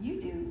 what would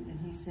you do? And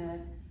he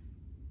said,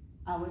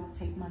 I would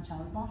take my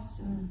child to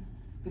Boston,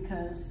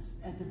 because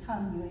at the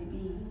time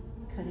UAB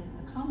couldn't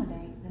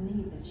accommodate the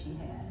need that she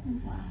had.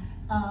 Wow.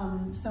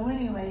 So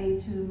anyway,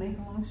 to make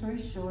a long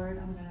story short,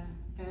 I'm gonna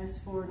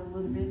fast forward a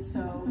little bit.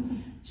 So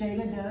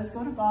Jada does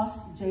go to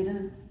Boston.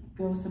 Jada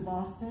goes to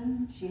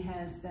Boston. She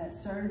has that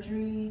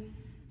surgery.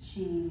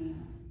 She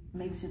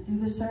makes it through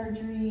the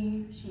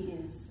surgery. She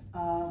is,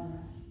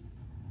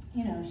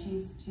 you know,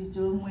 she's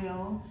doing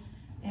well.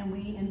 And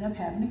we end up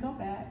having to go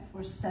back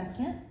for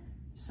second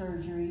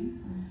surgery.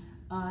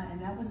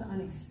 And that was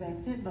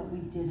unexpected, but we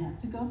did have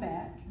to go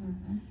back.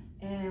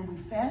 And we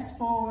fast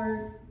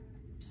forward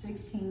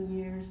 16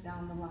 years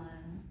down the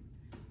line.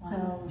 Wow.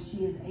 So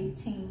she is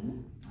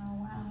 18. Oh,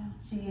 wow.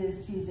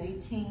 She's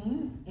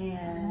 18,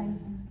 and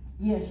amazing.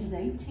 Yeah, she's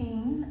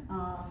 18.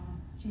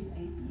 She's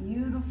a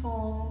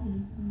beautiful,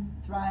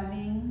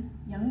 thriving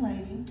young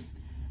lady.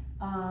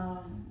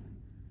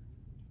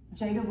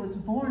 Jada was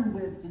born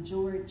with the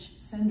George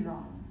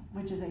syndrome,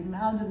 which is a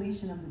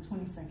maldeletion of the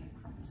 22nd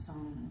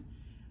chromosome,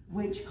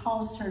 which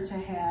caused her to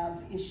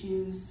have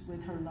issues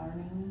with her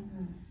learning.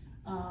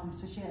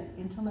 So she had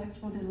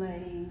intellectual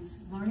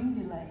delays, learning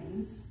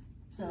delays.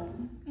 So,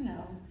 you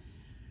know,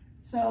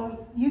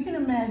 so you can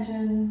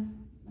imagine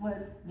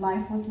what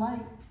life was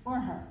like for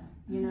her.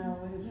 You know,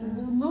 it was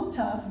a little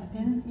tough,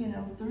 and you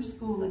know, through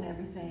school and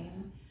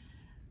everything.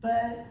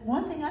 But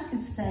one thing I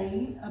could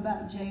say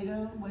about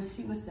Jada was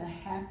she was the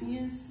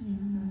happiest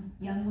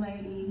young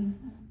lady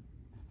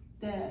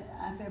that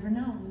I've ever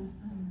known.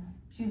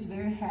 She's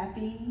very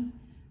happy,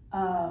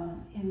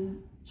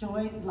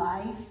 enjoyed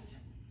life,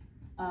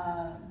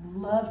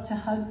 loved to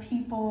hug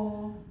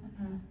people.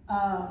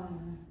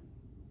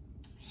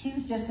 She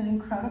was just an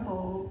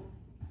incredible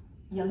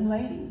young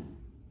lady.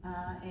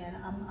 And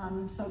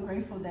I'm so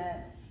grateful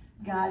that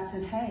God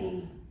said,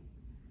 hey,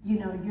 you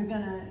know, you're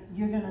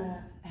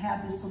gonna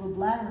have this little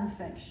bladder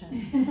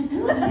infection.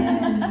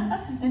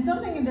 and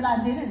something that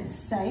I didn't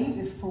say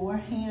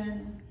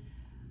beforehand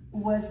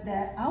was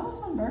that I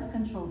was on birth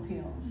control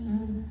pills.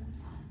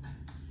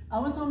 I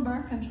was on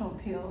birth control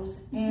pills,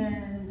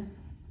 and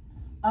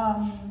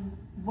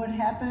what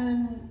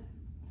happened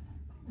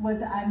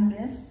was I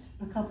missed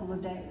a couple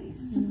of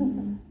days.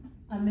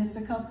 I missed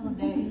a couple of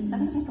days.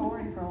 That's a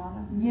story for a lot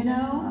of you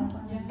know?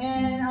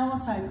 And I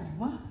was like,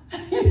 what?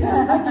 You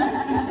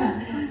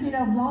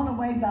know, blown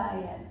away by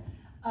it.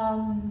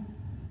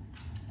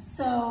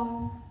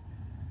 So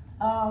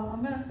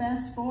I'm going to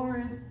fast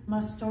forward my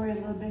story a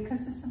little bit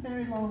because it's a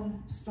very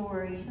long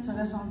story. So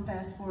that's why I'm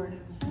fast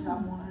forwarding, because I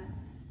want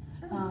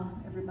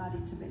everybody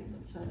to be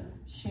able to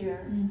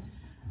share.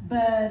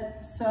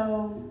 But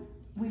so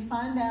we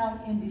find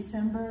out in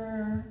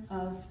December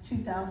of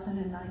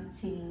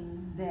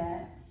 2019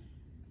 that,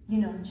 you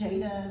know,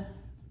 Jada's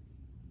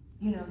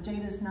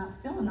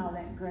not feeling all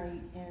that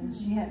great. And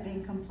she had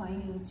been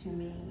complaining to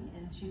me.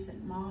 And she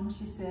said, Mom,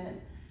 she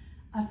said,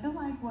 I feel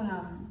like when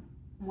I'm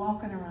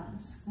walking around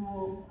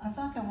school, I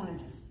feel like I want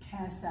to just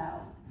pass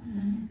out.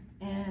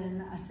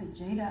 And I said,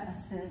 Jada, I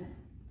said,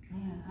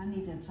 man, I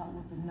need to talk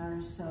with the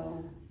nurse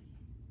so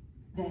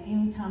that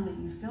anytime that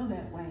you feel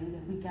that way,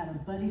 that we got a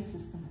buddy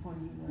system for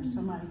you, or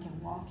somebody can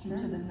walk you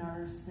to the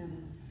nurse.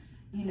 And,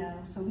 you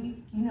know, so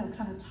we, you know,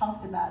 kind of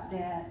talked about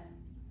that.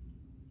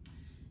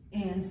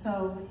 And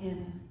so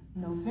in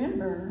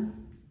November,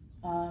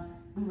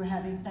 we were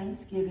having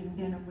Thanksgiving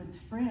dinner with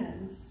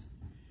friends,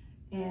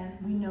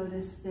 and we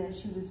noticed that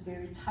she was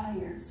very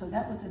tired. So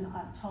that was in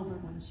October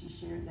when she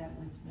shared that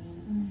with me.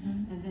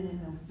 And then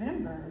in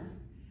November,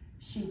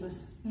 she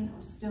was, you know,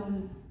 still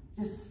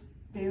just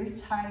very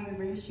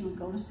tired. She would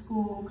go to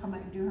school, come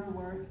back, do her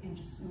work, and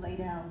just lay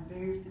down,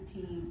 very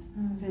fatigued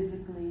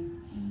physically.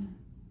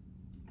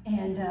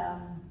 And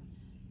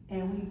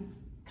we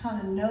kind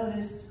of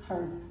noticed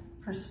her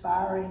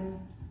perspiring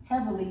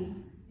heavily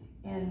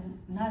and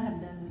not have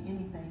done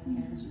anything,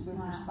 and she was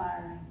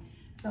perspiring.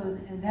 So,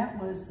 and that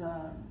was,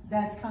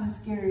 that's kind of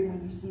scary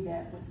when you see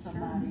that with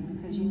somebody,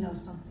 because you know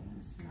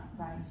something's not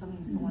right,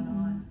 something's going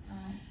on.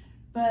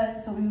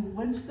 But so we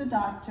went to the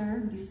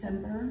doctor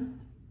December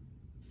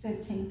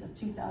 15th of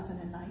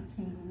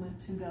 2019. We went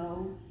to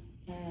go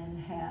and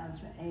have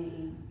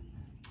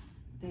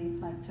they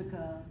like took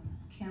a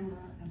camera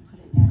and put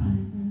it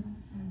down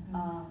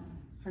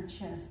her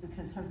chest,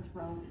 because her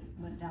throat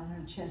went down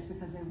her chest,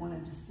 because they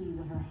wanted to see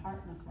what her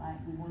heart looked like.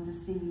 We wanted to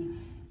see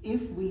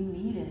if we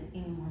needed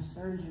any more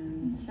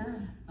surgery.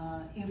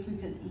 If we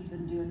could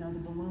even do another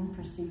balloon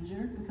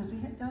procedure, because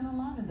we had done a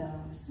lot of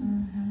those.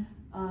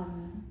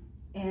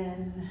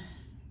 And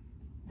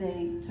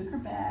they took her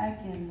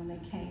back, and when they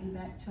came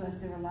back to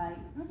us, they were like,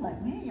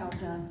 man, y'all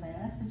done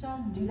fast. Did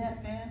y'all do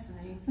that fast?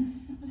 And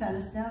they sat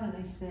us down and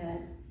they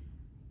said,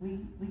 we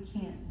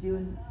can't do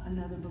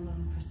another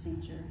balloon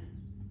procedure.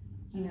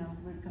 You know,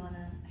 we're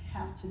gonna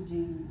have to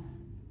do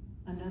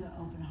another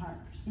open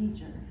heart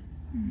procedure.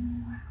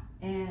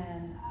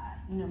 And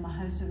you know, my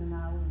husband and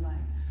I were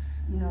like,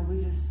 you know,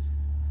 we just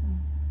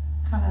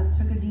kind of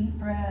took a deep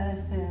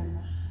breath, and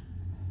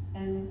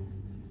And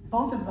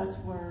both of us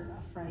were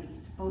afraid.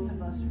 Both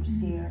of us were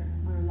scared.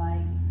 We were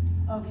like,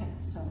 okay,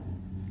 so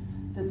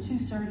the 2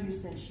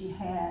 surgeries that she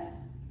had,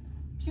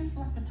 she was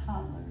like a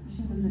toddler.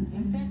 She was an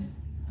infant,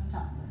 a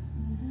toddler.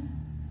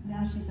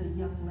 Now she's a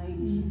young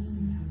lady.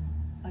 She's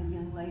a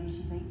young lady.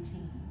 She's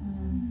 18.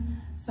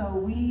 So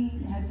we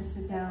had to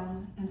sit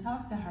down and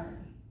talk to her.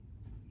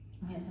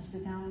 We had to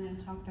sit down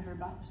and talk to her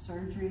about the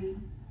surgery,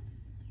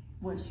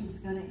 what she was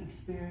going to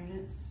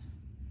experience.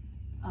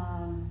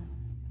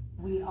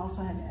 We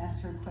also had to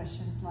ask her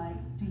questions like,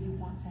 do you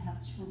want to have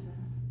children?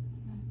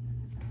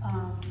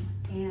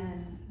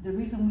 And the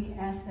reason we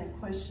asked that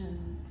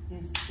question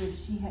is if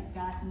she had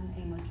gotten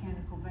a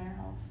mechanical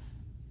valve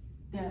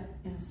that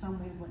in some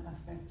way would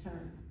affect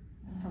her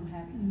from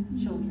having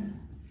children.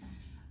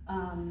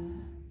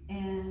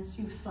 And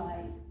she was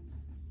like,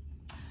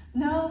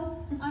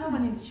 no, I don't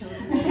want any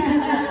children.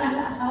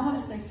 I want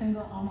to stay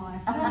single all my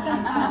life. I don't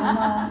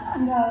want children,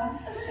 you know.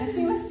 And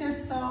she was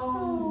just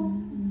so,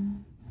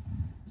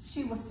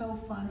 she was so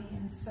funny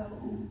and so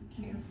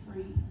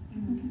carefree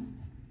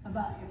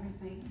about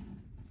everything.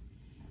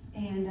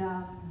 And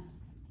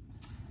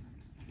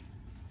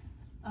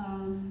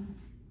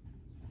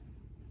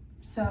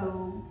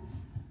so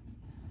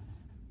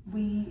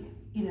we,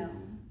 you know,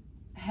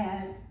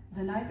 had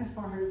the night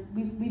before her,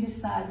 we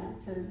decided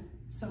to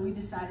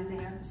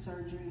have the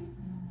surgery.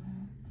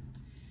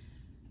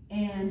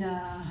 And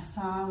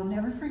so I will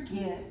never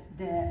forget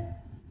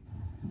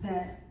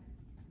that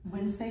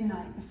Wednesday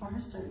night before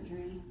her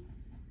surgery,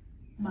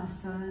 my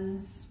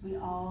sons, we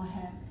all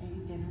had a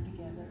dinner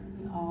together.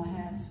 We all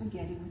had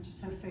spaghetti, which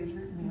is her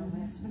favorite meal. We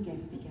had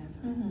spaghetti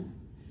together.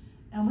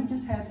 And we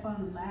just had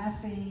fun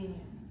laughing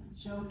and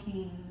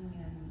joking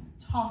and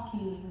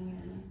talking.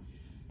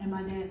 And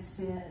my dad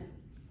said,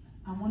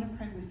 I want to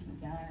pray with you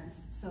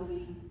guys. So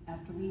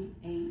after we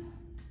ate,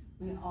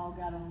 we all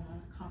got on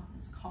a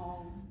conference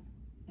call,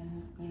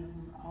 and you know,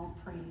 we were all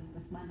praying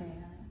with my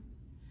dad.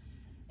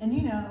 And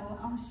you know,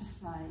 I was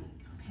just like,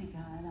 okay,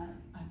 God,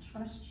 I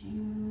trust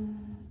you.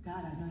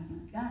 God, I know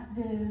you got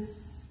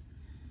this.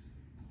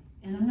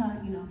 And I'm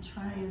not, you know,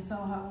 trying so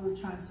hard. We were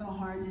trying so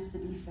hard just to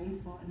be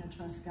faithful and to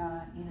trust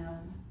God, you know.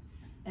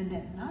 And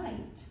that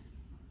night,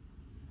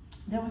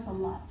 there was a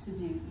lot to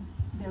do.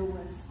 There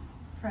was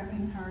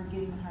prepping her,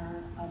 getting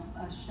her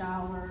a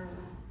shower,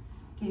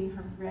 getting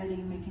her ready,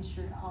 making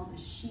sure all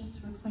the sheets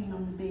were clean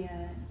on the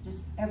bed,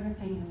 just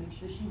everything to make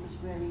sure she was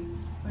ready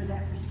for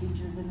that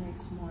procedure the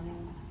next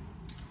morning.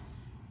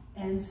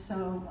 And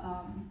so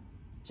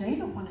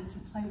Jada wanted to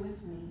play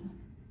with me.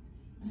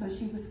 So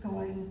she was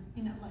going,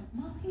 you know, like,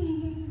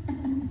 Mommy.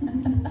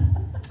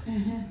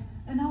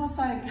 And I was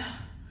like,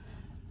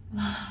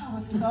 I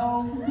was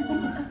so...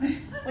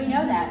 We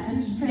know that,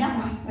 just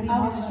trust me. I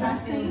was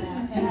stressing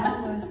and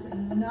I was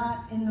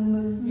not in the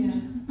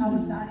mood. I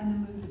was not in the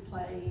mood to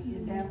play.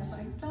 And Dad was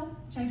like,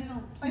 Jada,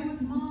 don't play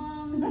with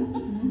Mom.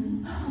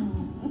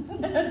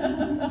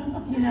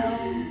 You know,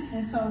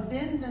 and so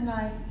then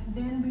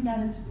we got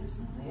into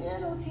this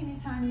little teeny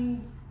tiny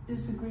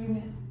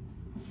disagreement,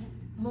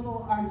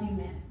 little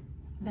argument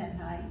that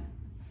night.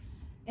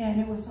 And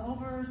it was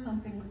over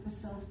something with the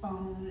cell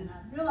phone, and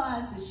I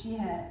realized that she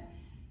had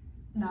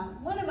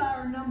not one of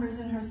our numbers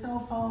in her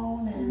cell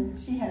phone, and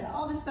she had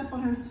all this stuff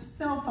on her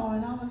cell phone,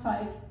 and I was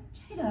like,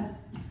 Jada,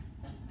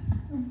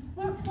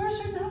 where's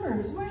your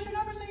numbers? Where's your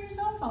numbers on your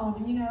cell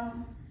phone, you know?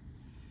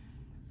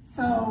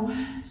 So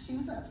she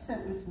was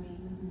upset with me,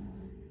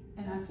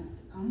 and I said,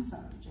 I'm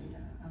sorry, Jada.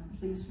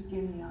 Please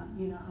forgive me.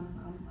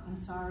 I'm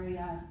sorry.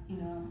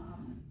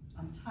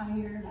 I'm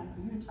tired. I know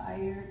you're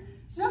tired.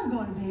 She said, I'm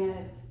going to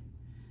bed.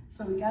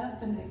 So we got up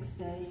the next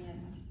day,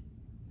 and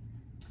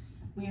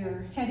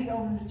we're heading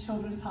over to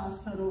Children's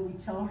Hospital. We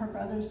tell her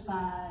brothers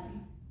bye,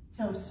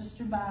 tell her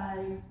sister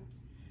bye,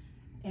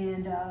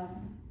 and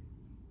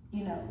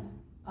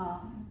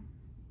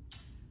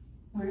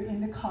we're in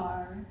the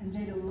car, and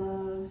Jada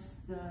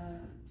loves the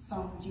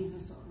song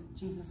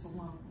Jesus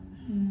Alone.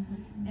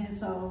 And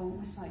so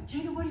it's like,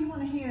 Jada, what do you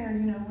want to hear?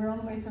 You know, we're on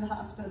the way to the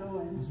hospital,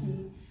 and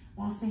she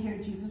wants to hear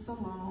Jesus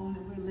Alone,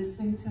 and we're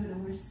listening to it,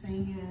 and we're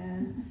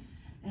singing.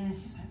 And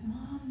she's like,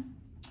 Mom,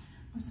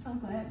 I'm so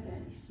glad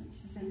that she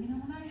said, you know,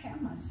 when I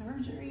have my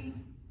surgery,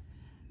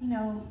 you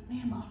know,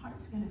 man, my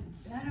heart's going to be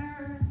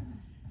better.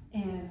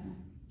 And,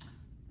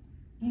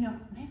 you know,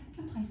 maybe I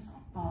can play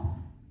softball.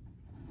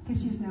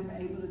 Because she was never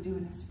able to do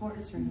any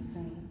sports or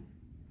anything.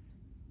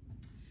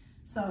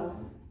 So,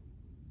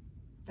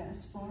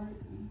 fast forward,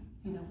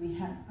 you know, we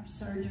had our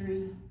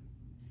surgery.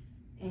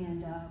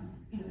 And,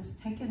 you know, it's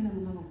taken them a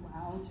little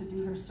while to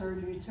do her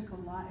surgery. It took a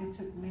lot. It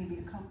took maybe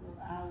a couple of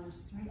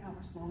hours, 3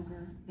 hours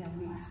longer than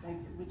we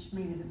expected, which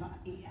made it about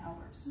 8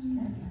 hours.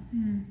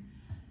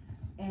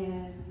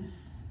 And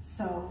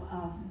so,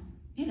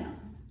 you know,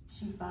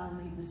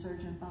 the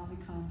surgeon finally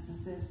comes and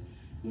says,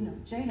 you know,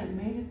 Jada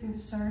made it through the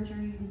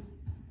surgery.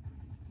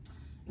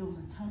 It was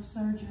a tough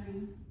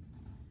surgery.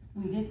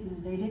 They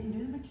didn't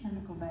do the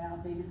mechanical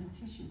valve. They did a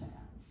tissue valve.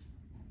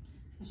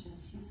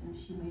 She said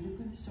she made it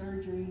through the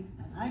surgery,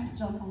 and I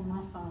jump on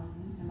my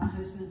phone, and my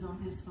husband's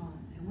on his phone,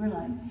 and we're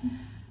like,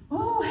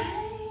 oh,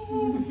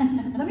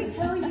 hey, let me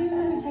tell you,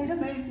 Jada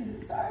made it through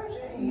the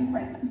surgery,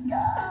 praise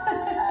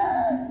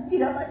God. You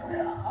know, like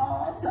we're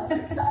all so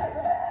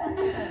excited.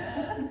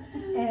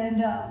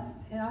 And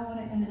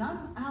and then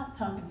I'm out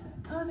talking to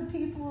other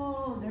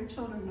people. Their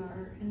children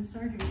are in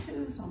surgery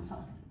too, so I'm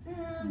talking to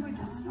them. We're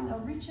just,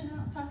 reaching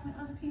out, talking to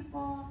other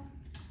people.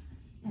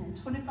 And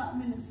 25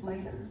 minutes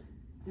later,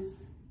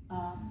 this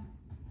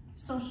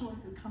social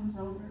worker comes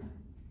over,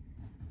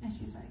 and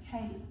she's like,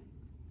 hey,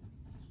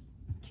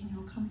 can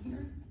y'all come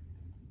here?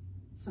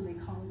 So they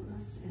called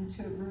us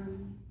into a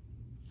room.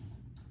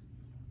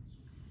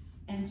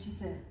 And she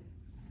said,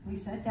 we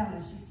sat down,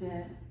 and she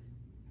said,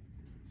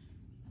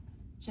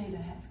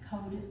 Jada has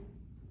coded.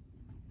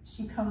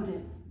 She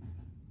coded.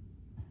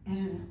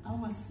 And I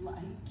was like,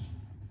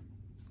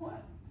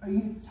 what are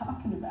you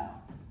talking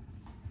about?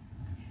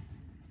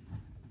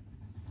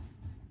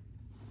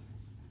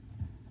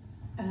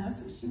 And I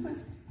said,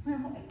 we're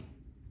like,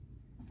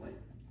 what,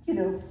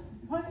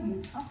 what are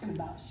you talking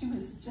about? She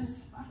was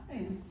just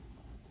fine.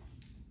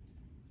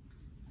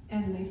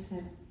 And they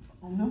said,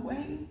 on the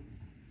way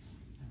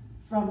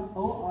from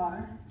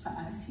OR to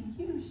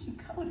ICU, she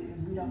coded,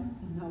 and we don't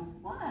know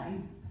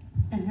why.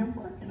 And they're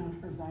working on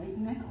her right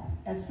now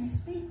as we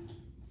speak.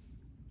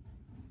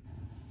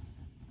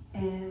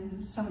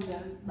 And so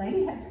the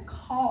lady had to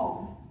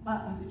call my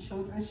other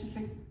children. She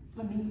said,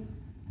 let me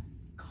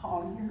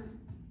call your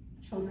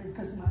children,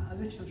 because my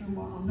other children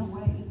were on the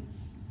way.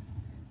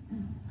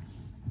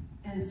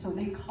 And so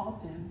they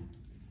called them.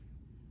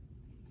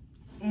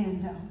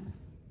 And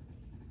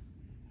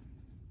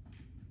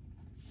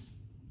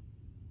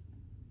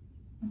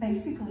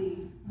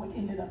basically what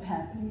ended up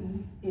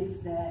happening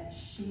is that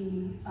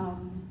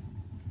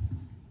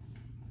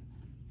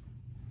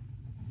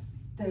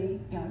they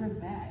got her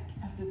back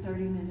after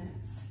 30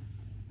 minutes.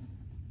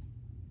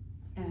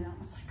 And I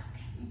was like,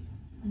 okay,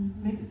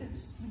 maybe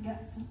we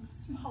got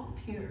some hope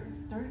here,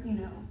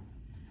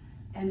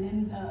 And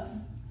then the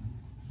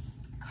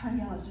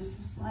cardiologist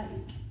was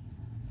like,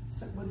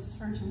 the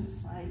surgeon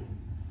was like,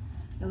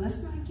 now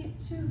let's not get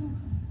too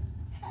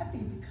happy,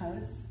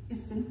 because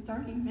it's been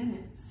 30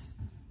 minutes.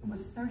 It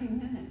was 30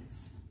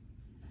 minutes.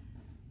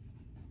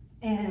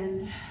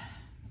 And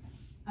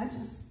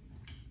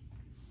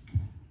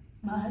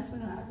my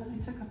husband and I really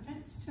took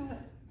offense to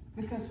it,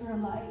 because we're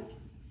like,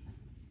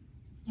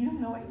 you don't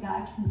know what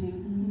God can do.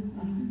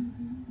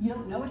 You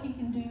don't know what he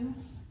can do.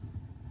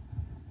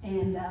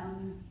 And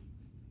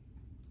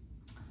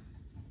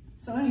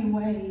so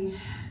anyway,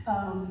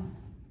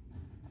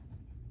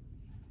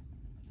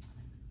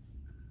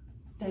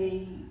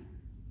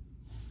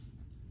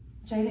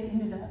 Jada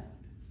ended up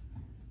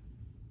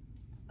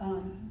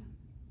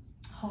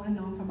holding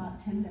on for about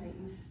 10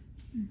 days.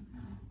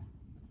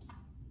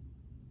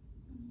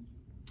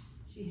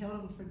 She held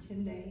on for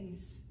 10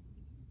 days.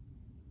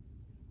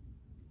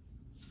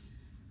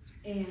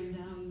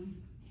 And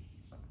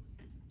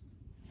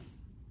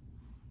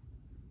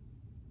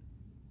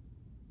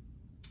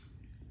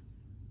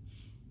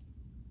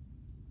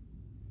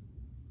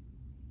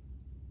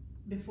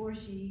before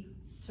she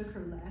took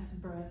her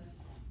last breath,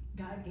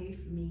 God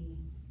gave me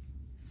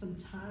some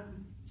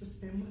time to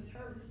spend with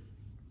her.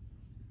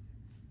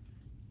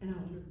 And I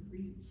want to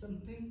read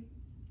something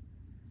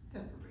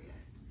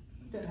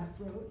that I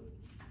wrote.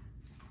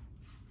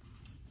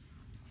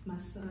 My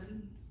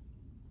son,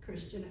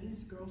 Christian, and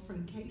his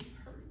girlfriend gave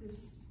her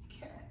this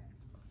cat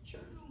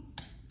journal.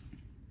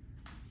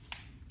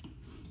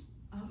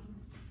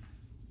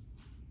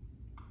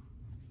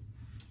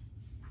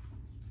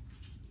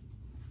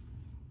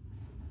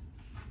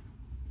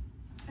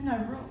 And I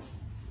wrote,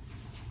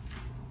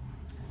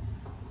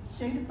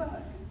 Jada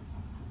Bug,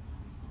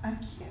 I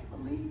can't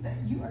believe that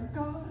you are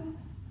gone.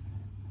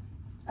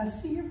 I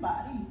see your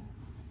body,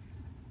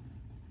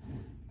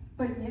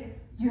 but yet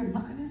your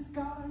mind is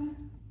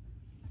gone.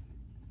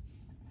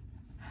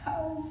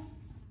 How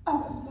I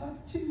would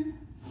love to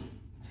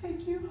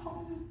take you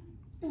home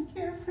and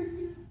care for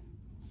you.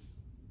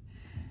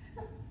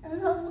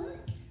 As I look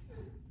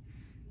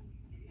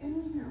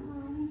in your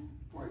room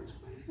for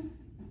 20,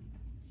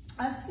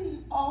 I see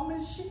all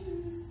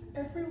machines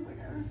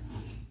everywhere.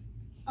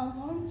 I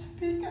long to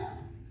pick up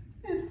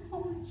and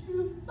hold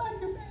you like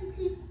a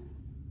baby.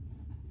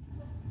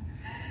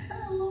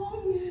 I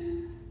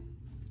long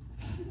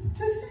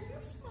to see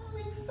your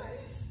smiling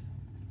face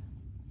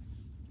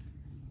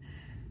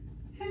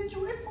and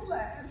joyful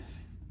laugh.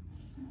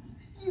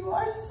 You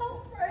are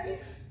so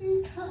brave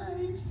and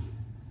kind.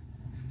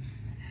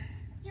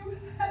 You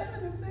have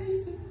an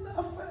amazing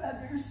love for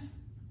others.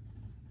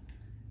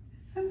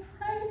 I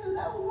pray that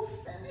I will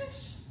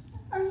finish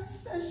our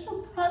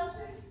special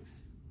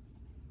projects.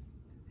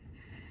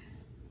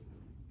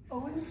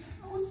 Owen's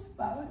house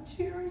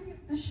volunteering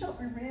at the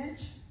Shelby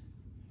Ridge.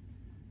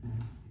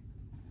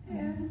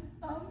 And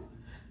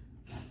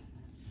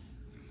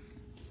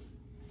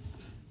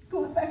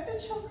going back to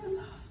Children's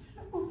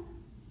Hospital.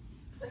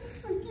 Please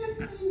forgive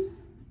me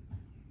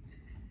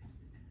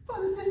for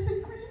the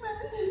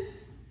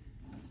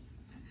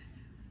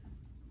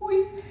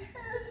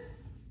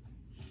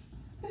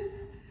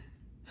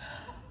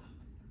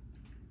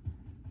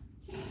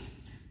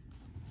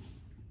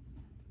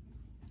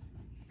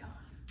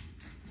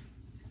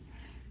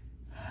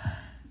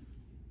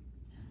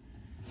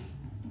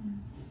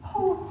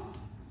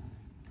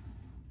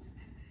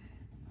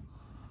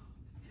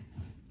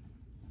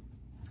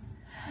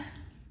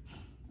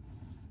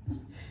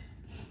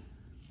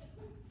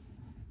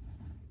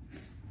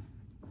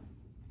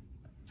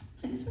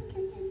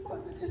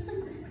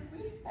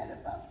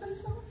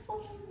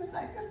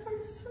night before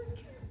your surgery.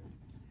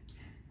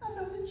 I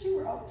know that you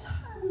were all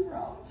tired. We were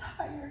all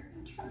tired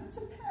and trying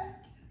to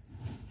pack.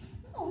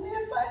 Only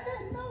if I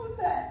had known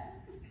that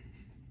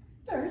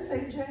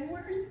Thursday,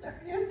 January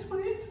 30th,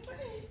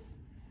 2020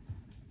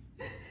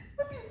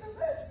 would be the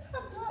last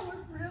time that I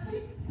would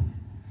really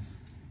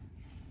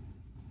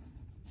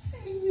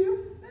see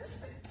you and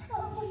spend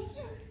time with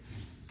you.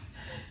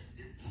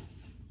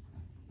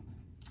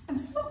 I'm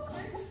so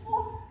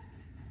grateful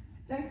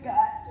that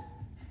God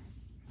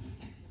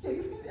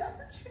gave me the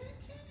opportunity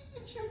to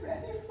get you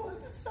ready for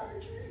the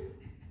surgery.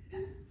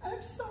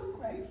 I'm so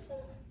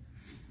grateful.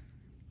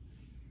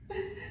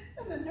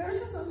 And the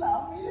nurses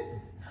allowed me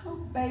to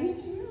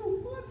bathe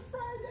you on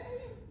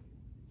Friday.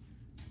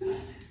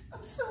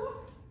 I'm so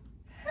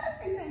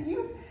happy that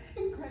you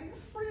had great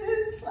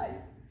friends like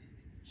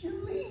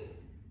Julie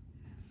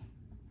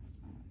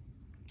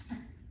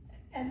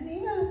and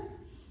Nina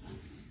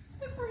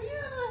and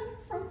Brianna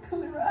from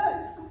Calera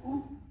High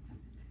School.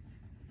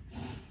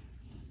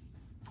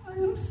 I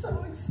am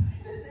so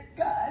excited that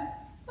God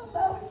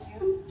allowed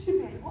you to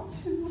be able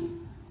to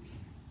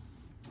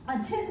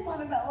attend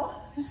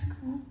Montebello High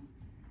School.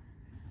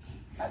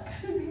 I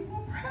couldn't be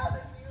more proud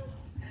of you,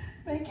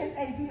 making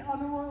AB on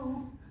the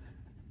road,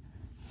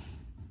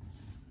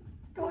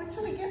 going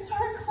to the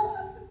guitar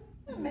club,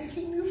 and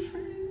making new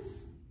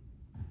friends.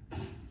 I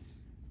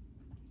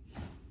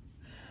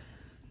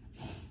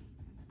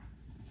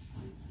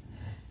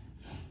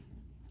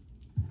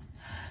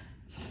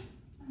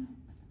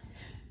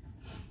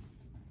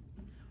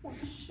want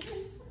to share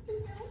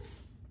something else.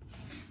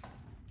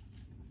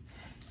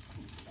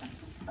 I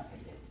can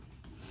find it.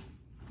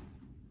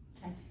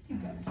 You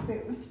guys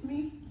bear with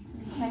me.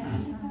 I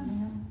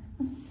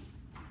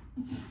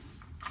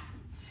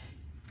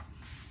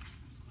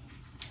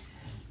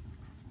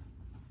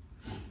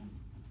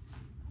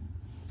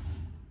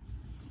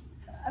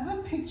have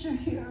a picture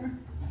here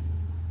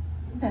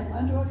that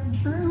my daughter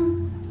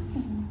drew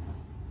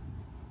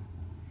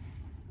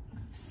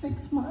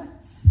 6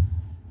 months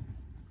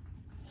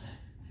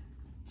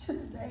to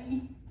the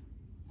day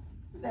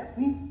that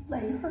we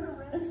laid her to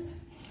rest.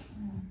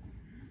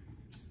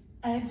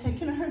 I had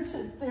taken her to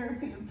a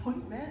therapy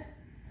appointment,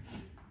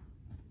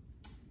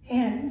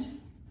 and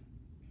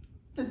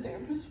the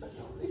therapist would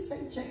normally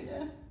say,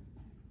 Jada,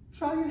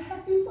 draw your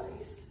happy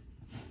place.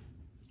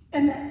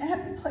 And that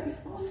happy place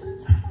most of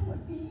the time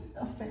would be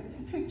a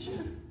family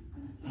picture.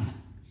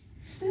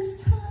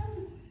 This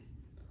time,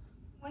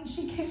 when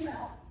she came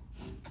out,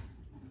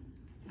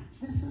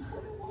 this is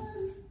what it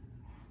was.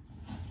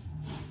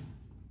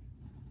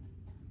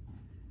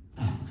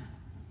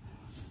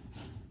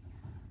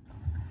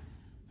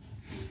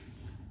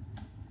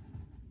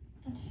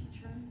 And she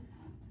drew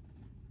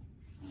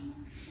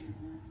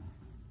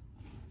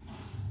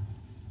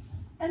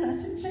that. And I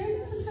said,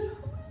 Jada, I said,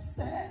 who is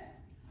that?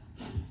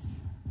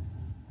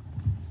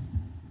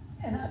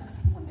 And I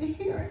wanted to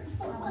hear it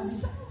for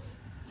myself.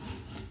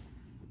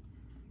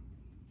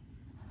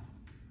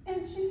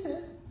 And she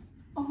said,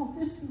 oh,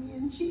 this is me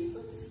and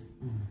Jesus.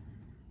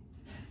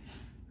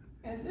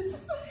 And this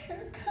is the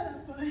haircut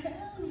I'm going to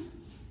have.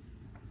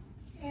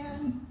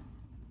 And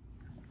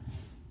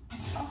I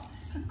said, oh,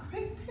 that's a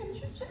great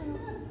picture,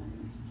 Jada.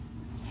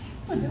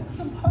 But there was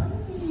a part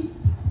of me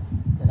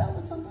that I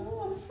was a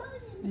little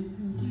afraid.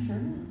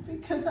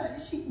 Because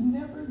she'd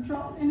never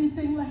drawn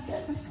anything like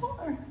that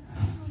before.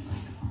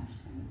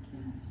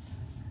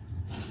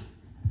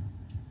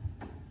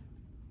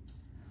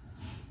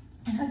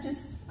 And I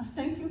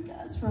thank you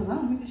guys for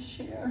allowing me to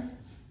share.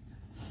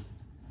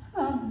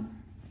 I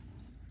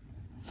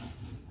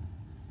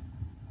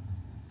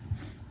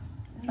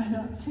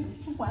know it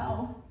takes a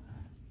while,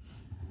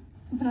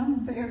 but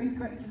I'm very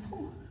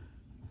grateful.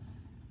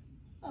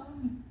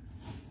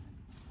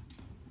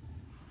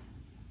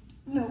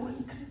 No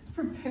one could have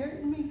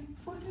prepared me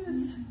for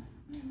this.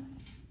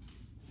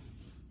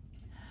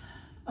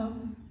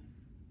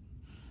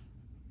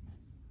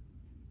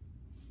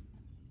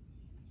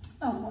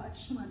 I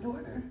watched my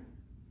daughter.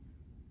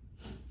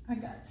 I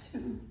got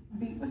to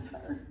be with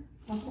her.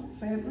 My whole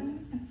family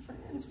and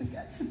friends, we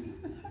got to be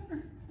with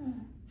her.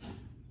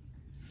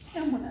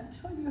 And when I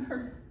tell you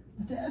her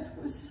death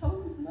was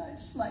so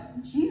much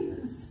like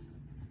Jesus,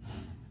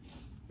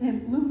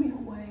 it blew me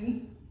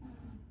away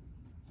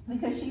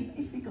because she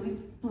basically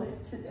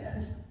bled to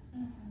death.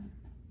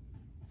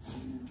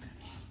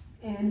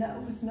 And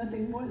that was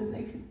nothing more than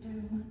they could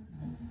do.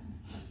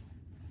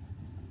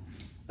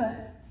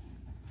 But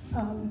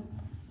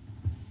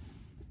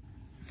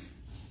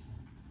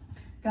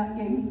God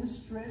gave me the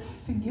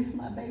strength to give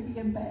my baby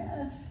a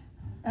bath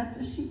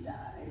after she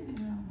died.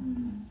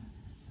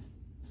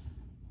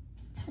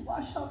 To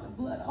wash all the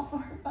blood off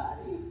of her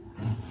body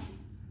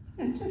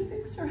and to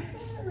fix her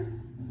hair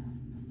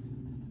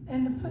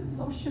and to put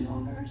lotion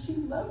on her. She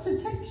loved to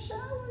take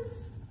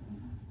showers.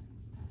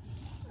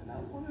 And I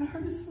wanted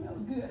her to smell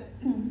good.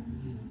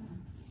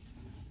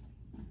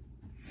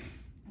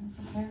 and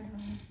prepared her.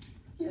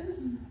 Yes.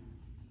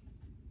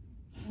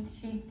 And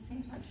she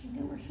seems like she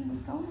knew where she was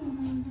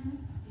going.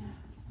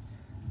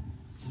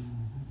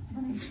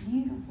 What a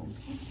beautiful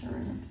picture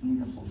and this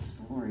beautiful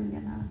story,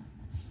 and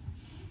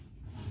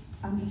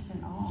I'm just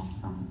in awe.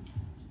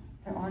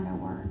 There are no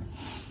words.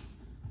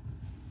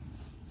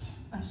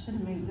 I should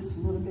have made this a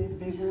little bit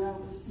bigger.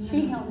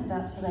 She held it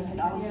up so they could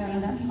all see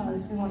it up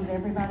close. We wanted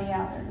everybody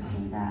out there to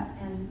see that,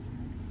 and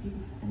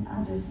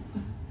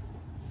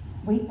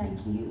we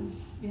thank you.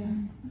 Yeah.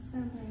 It's so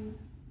great.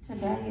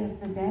 Today is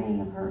the day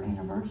of her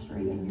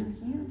anniversary, and you're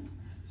here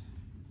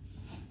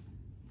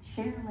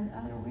sharing with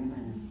other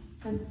women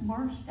the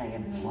worst day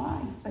of your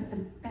life, but the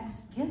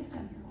best gift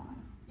of your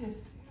life.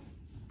 Yes.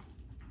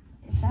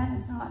 If that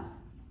is not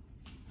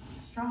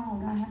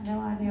strong, I have no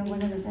idea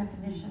what other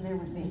definition there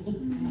would be.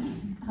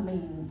 I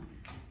mean,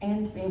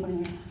 and to be able to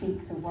even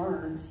speak the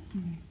words,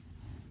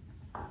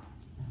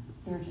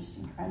 they're just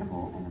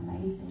incredible and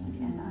amazing.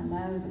 And I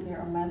know that there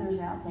are mothers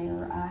out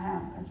there. I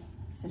have a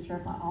sister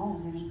of my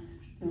own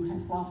who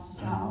has lost a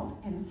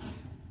child, and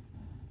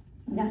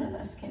none of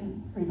us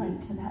can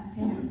relate to that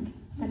feeling.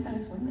 But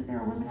there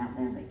are women out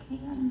there that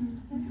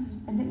can,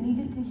 and that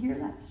needed to hear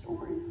that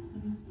story,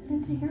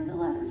 and to hear the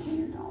letter to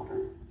your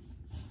daughter.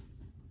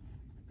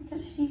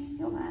 Because she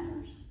still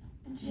matters,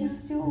 and she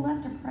still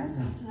left a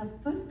presence and a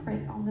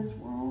footprint on this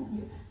world.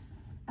 Yes.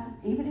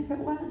 Even if it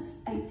was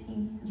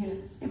 18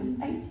 years, it was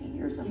 18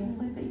 years of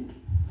living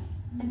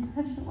and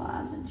touching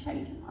lives and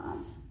changing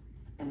lives.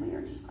 And we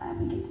are just glad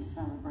we get to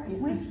celebrate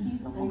with you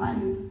the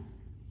life,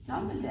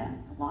 not the death,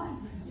 the life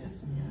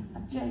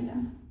of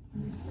Jada.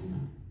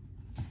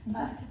 I'd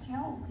like to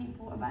tell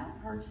people about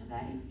her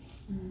today.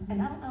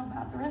 And I don't know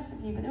about the rest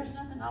of you, but there's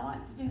nothing I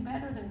like to do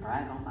better than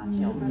brag on my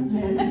children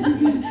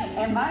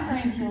and my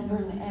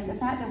grandchildren. And the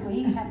fact that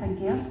we have the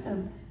gift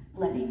of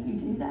letting you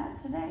do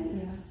that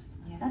today,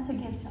 that's a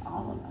gift to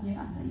all of us,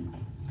 I think.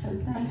 So I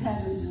thank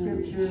had a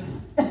scripture.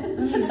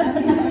 There's a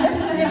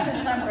scripture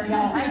somewhere,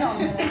 y'all. Hang on a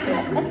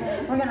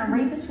minute. We're going to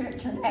read the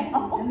scripture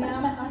now. And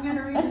then I'm going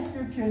to read the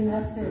scripture, and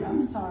that's it. I'm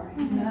sorry.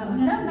 No,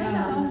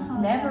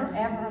 never,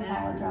 ever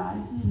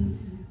apologize.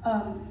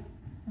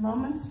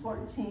 Romans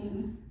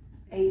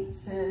 14:8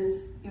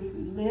 says, if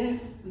we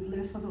live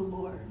for the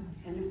Lord.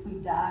 And if we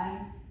die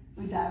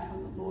for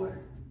the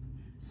Lord.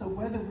 So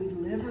whether we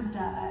live or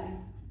die,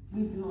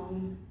 we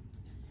belong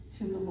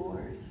to the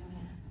Lord.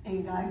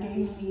 And God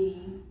gave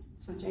me,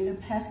 so Jada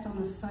passed on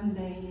a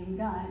Sunday, and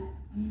God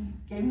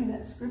gave me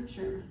that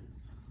scripture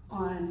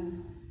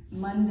on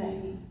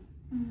Monday.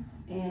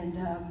 And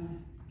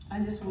I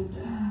just want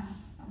to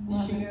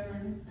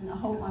share, and I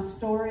hope my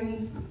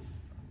story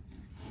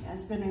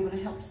has been able to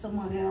help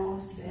someone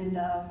else. And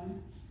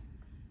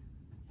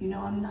you know,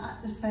 I'm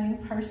not the same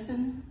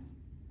person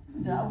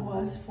that I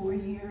was 4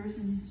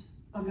 years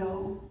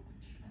ago.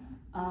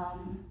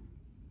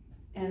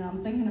 And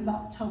I'm thinking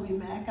about Toby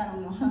Mac. I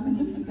don't know how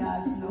many of you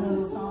guys know the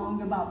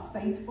song about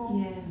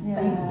faithful. Yes.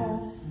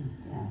 Faithful.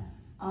 Yes.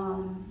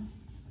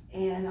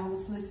 And I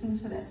was listening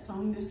to that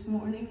song this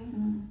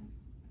morning.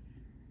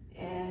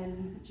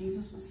 And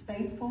Jesus was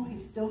faithful.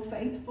 He's still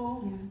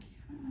faithful.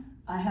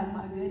 I have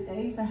my good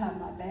days. I have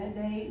my bad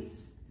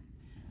days.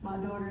 My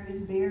daughter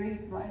is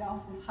buried right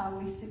off of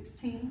Highway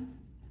 16.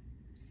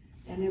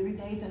 And every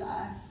day that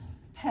I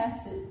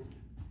pass it,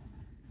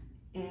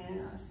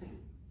 and I say,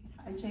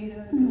 hi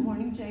Jada, good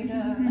morning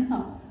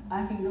Jada.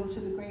 I can go to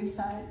the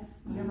graveside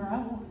whenever I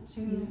want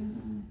to.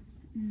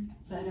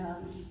 But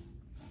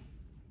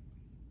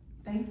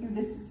thank you.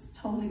 This is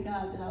totally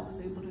God that I was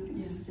able to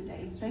do this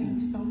today.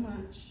 Thank you so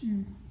much.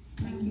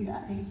 Thank you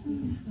guys. Thank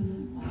you.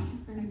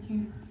 Thank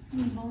you.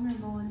 Being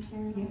vulnerable and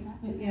sharing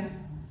that.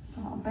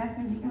 Well,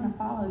 Becca, you're going to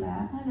follow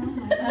that. I know.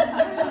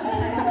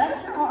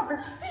 Bless your heart.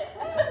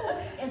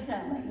 It's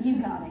okay. You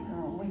got it,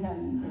 girl. We know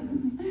you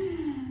do.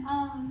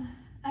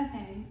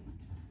 Okay.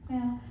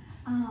 Well,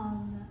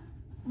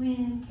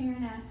 when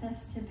Karen asked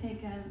us to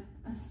pick a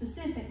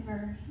specific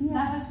verse,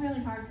 that was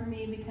really hard for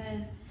me,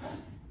 because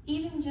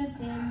even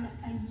just in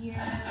a year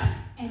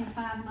and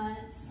 5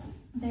 months,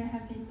 there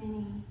have been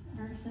many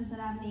verses that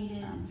I've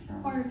needed,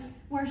 or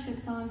worship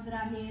songs that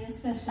I've needed,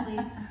 especially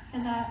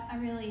because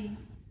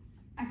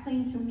I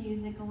cling to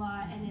music a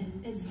lot,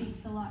 and it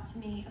speaks a lot to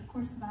me. Of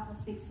course, the Bible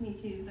speaks to me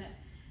too, but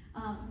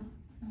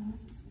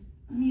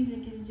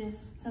music is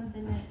just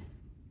something that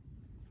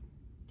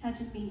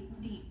touches me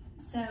deep.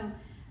 So,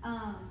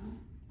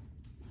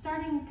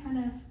 starting kind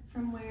of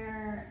from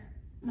where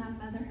my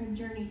motherhood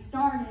journey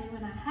started,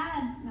 when I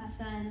had my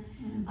son,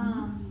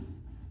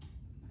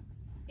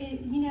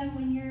 you know,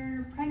 when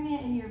you're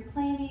pregnant and you're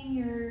planning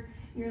your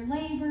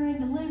labor and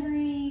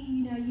delivery,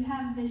 you know, you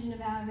have a vision of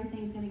how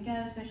everything's going to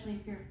go, especially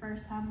if you're a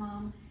first-time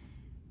mom.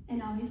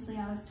 And obviously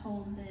I was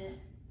told that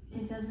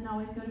it doesn't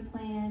always go to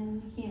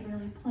plan. You can't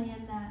really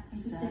plan that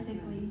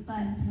specifically.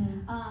 But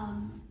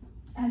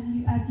as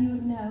you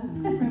know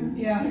from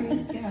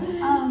experience,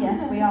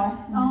 Yes, we all.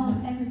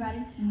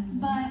 Everybody.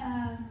 But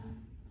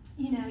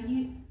you know,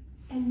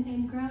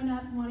 and growing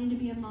up wanting to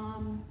be a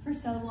mom for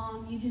so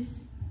long, you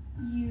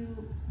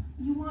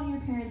want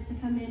your parents to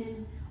come in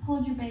and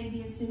hold your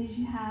baby as soon as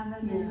you have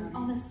them, and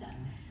all this stuff.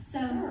 So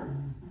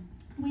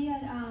we'd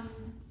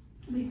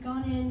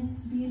gone in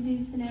to be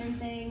induced and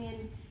everything,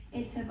 and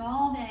it took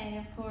all day,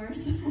 of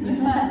course. But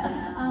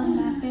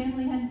my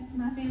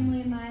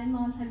family and my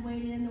in-laws had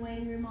waited in the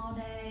waiting room all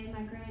day.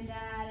 My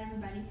granddad,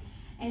 everybody,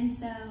 and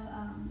so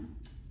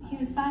he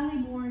was finally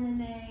born,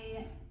 and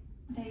they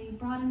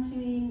brought him to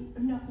me.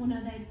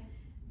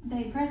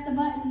 They pressed the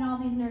button, and all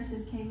these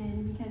nurses came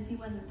in because he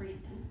wasn't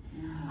breathing.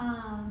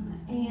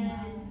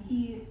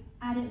 And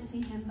I didn't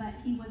see him, but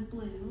he was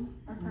blue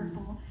or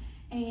purple.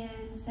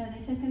 And so they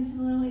took him to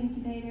the little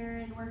incubator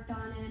and worked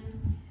on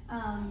him.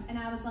 And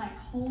I was like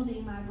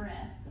holding my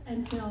breath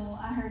until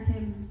I heard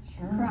him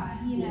cry,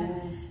 you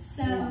know.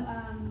 So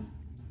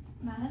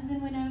my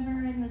husband went over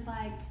and was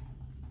like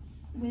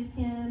with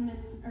him and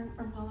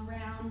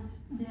around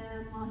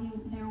them while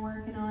they were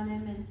working on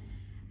him.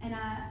 And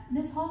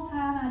this whole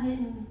time I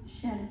didn't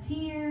shed a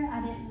tear.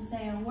 I didn't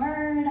say a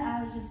word.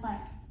 I was just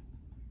like,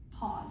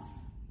 pause.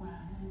 Wow.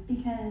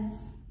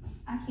 Because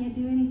I can't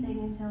do anything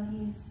until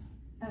he's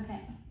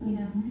okay, you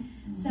know.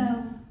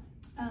 So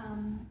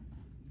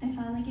they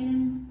finally get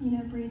him, you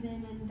know,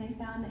 breathing, and they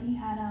found that he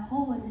had a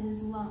hole in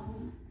his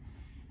lung.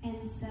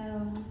 And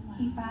so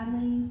he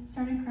finally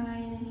started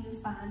crying, and he was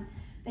fine.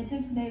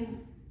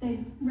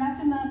 They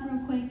wrapped him up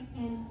real quick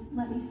and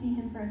let me see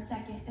him for a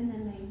second, and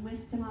then they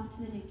whisked him off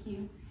to the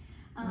NICU.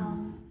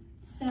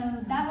 So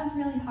that was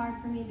really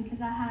hard for me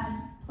because I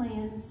had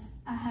plans.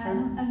 I had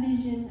a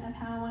vision of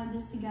how I wanted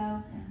this to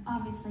go.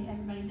 Obviously,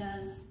 everybody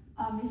does.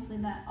 Obviously,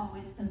 that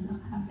always does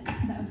not happen.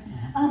 So,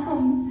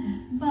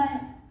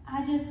 but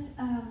I just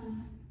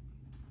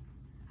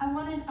I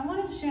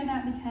wanted to share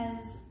that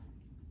because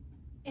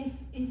if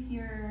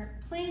you're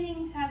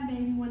planning to have a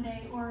baby one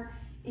day, or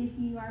if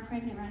you are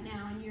pregnant right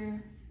now and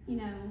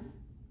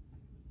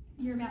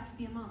you're about to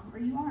be a mom, or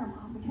you are a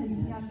mom because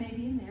you got a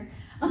baby in there.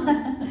 But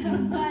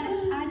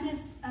I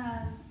just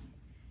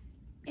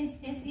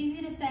it's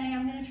easy to say,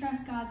 I'm going to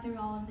trust God through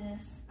all of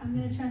this. I'm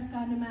going to trust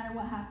God no matter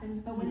what happens.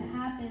 But when it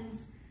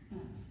happens,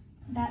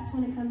 that's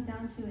when it comes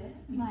down to it.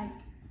 Like,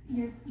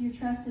 your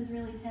trust is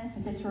really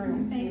tested. Your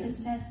faith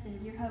is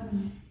tested. Your hope,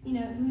 you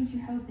know, who's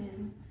your hope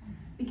in?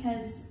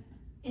 Because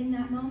in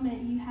that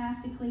moment, you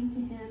have to cling to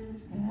Him,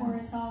 or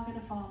it's all going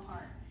to fall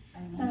apart.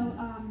 So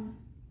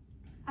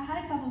I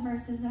had a couple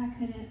verses that I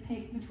couldn't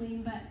pick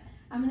between, but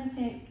I'm going to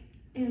pick.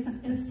 It was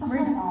Psalms.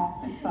 Read them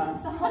all. It's fun.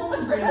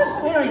 Psalms. We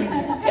don't even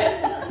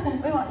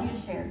care. We want you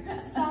to share.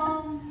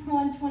 Psalms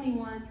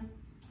 121.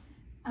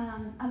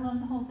 I love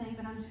the whole thing,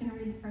 but I'm just going to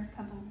read the first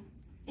couple.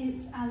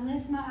 It's, I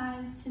lift my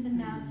eyes to the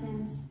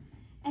mountains.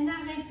 And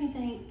that makes me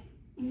think,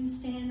 you're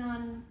just standing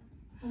on,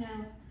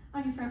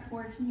 on your front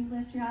porch, and you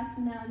lift your eyes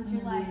to the mountains.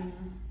 You're like,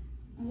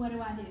 what do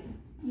I do?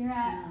 You're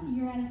at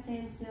a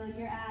standstill.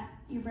 You're at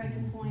your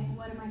breaking point.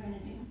 What am I going to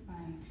do?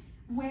 Right.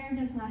 Where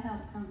does my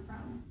help come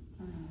from?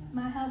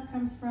 My help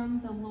comes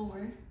from the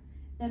Lord,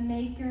 the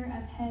maker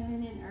of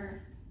heaven and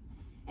earth.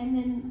 And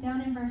then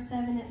down in verse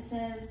 7 it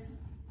says,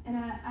 and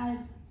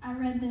I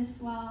read this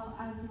while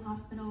I was in the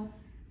hospital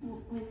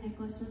when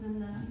Nicholas was in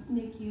the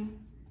NICU.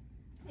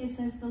 It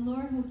says, the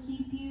Lord will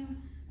keep you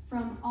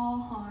from all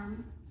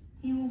harm.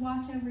 He will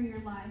watch over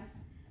your life.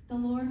 The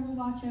Lord will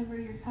watch over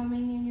your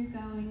coming and your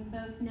going,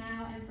 both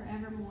now and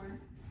forevermore.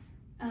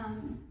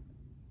 And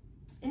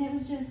it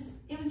was just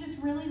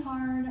really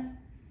hard,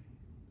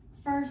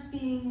 first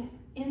being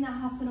in that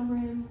hospital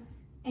room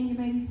and your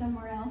baby's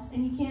somewhere else,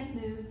 and you can't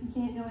move, you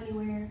can't go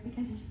anywhere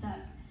because you're stuck.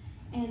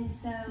 And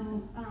so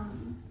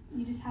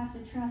you just have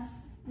to trust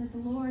that the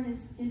Lord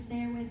is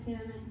there with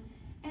him.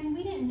 And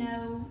we didn't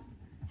know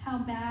how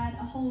bad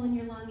a hole in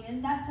your lung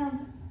is. That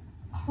sounds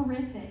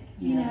horrific,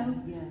 you know?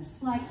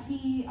 Yes. Like,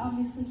 he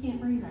obviously can't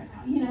breathe right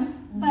now,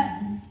 But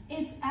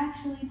it's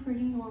actually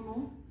pretty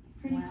normal,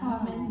 pretty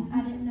common.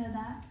 I didn't know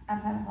that.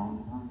 I've had a hole in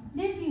the lung.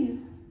 Did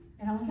you?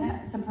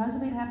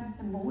 Supposedly it happens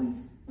to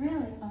boys.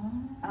 Really?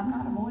 I'm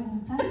not a boy.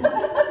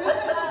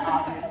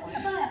 Obviously.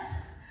 But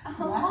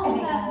all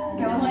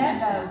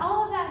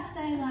of that to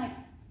say, like,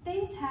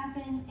 things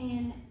happen,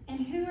 and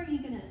who are you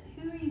gonna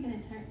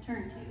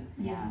turn to?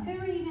 Yeah. Who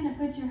are you gonna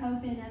put your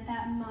hope in at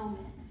that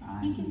moment?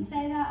 Right. You can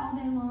say that all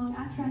day long.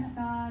 I trust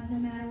God no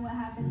matter what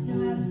happens, no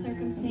matter the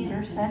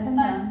circumstance.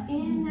 But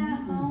in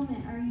that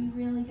moment, are you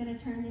really gonna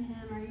turn to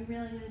Him? Are you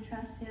really gonna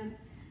trust Him?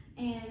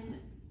 And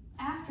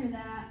after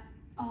that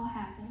all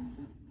happens,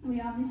 we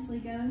obviously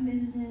go and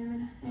visit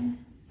Him and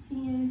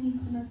see Him, and He's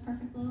the most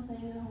perfect little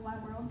thing in the whole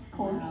wide world. Of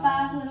course.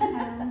 5 little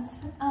pounds.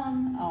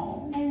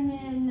 And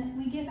then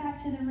we get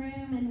back to the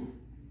room, and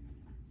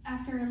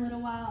after a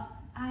little while,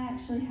 I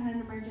actually had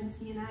an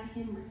emergency, and I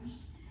hemorrhaged.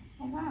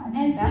 Oh, wow.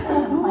 And that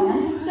wasn't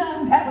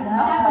planned. That was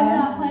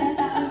not planned.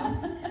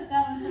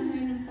 That was a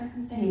random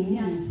circumstance. Jeez.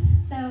 Yeah.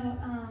 So,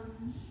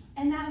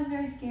 and that was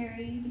very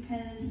scary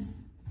because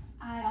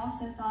I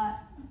also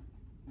thought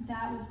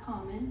that was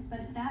common,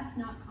 but that's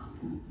not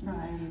common.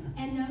 Right.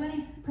 And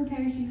nobody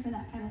prepares you for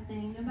that kind of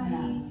thing.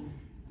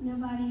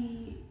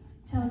 Nobody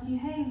tells you,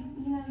 hey,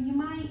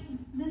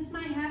 this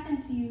might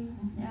happen to you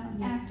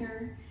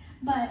after.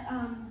 But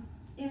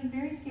it was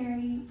very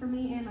scary for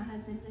me and my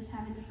husband just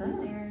having to sit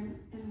there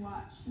and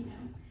watch,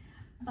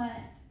 But,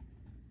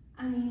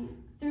 I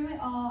mean, through it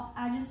all,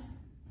 I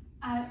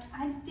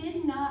I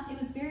did not, it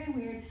was very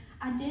weird.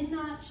 I did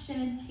not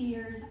shed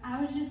tears.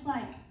 I was just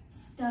like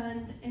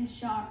stunned and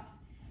shocked,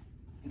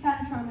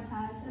 kind of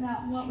traumatized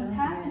about what was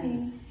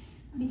happening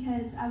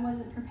because I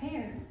wasn't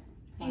prepared.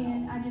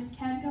 And I just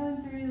kept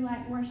going through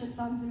like worship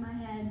songs in my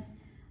head,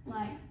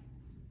 like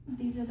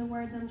these are the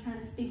words I'm trying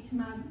to speak to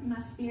my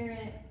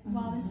spirit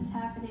while this is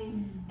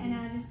happening, and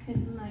I just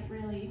couldn't like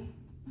really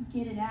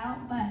get it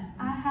out, but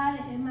I had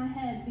it in my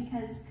head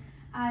because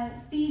I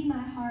feed my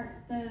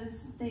heart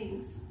those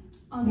things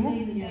on a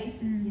daily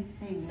basis.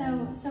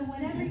 So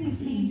whatever you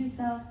feed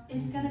yourself,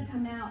 it's gonna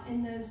come out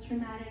in those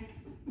traumatic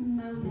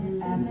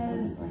moments and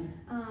those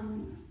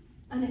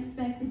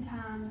unexpected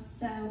times.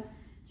 So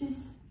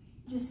just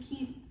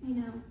keep,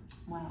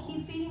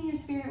 keep feeding your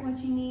spirit what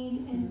you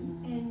need,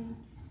 and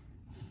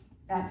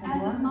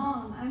as a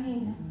mom, I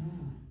mean,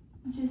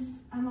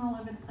 I'm all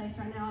over the place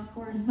right now, of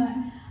course, but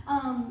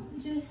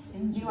you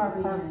are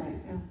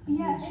perfect.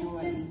 Yeah,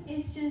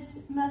 it's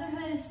just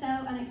motherhood is so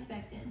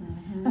unexpected.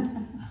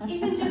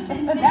 Even just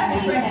in 15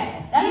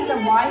 that is the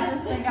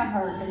wisest thing I've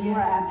heard, because you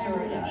are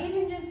absolutely right.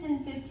 Even just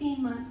in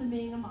 15 months of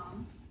being a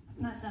mom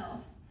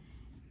myself,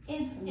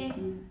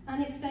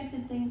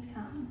 unexpected things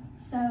come.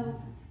 So,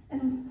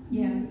 and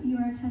you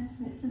are a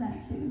testament to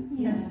that too.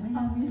 Yes,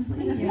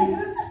 obviously.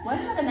 Yes.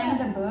 Wasn't that the name of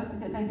the book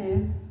that they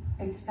do?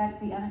 Expect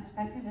the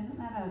Unexpected? Is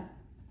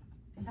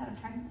that a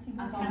pregnancy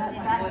book? I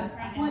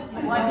thought it was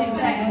like what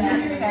expect the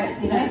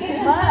unexpected.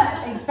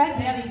 But Expect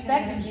the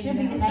Unexpected should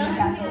be the name of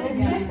that book.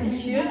 It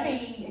should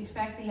be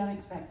Expect the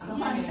Unexpected.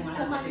 Somebody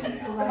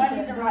needs to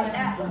write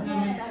that book.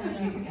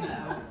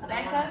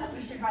 Becca,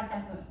 you should write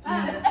that book.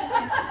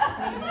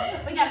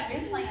 We got a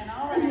new plan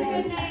already.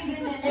 It's a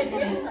good name, good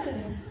name.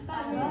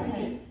 But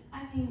really, I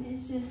mean,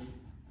 it's just,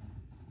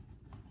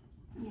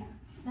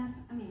 that's bad,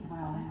 I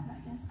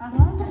guess. I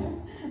love it.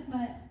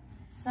 But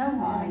so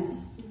wise.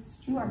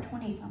 You are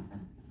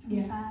 20-something.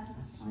 25.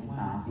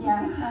 25.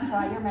 Yeah, that's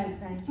right. You're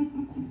May's age.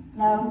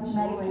 No,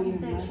 May's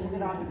 26. You'll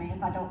get on to me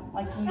if I don't,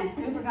 like you.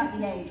 Who forgot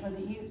the age? Was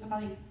it you?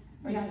 Somebody?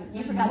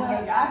 You forgot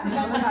the age. I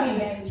forgot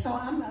the age. So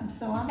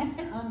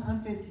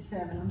I'm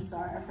 57. I'm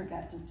sorry, I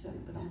forgot to tell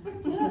you, but I'm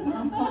 57.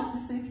 I'm close to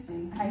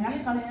 60. Hey,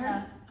 that's close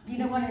enough. You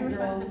know what? You were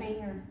supposed to be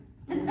here.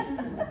 Yes.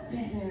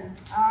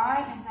 All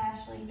right, Miss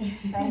Ashley.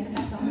 Save the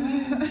best.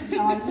 It's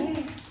all you.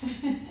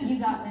 You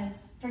got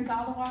this. Drink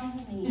all the water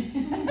you need.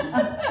 You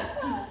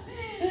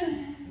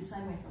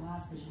saved me for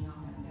last because you know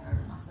I'm going to go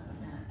over my 7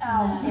 minutes.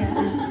 Oh,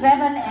 yeah.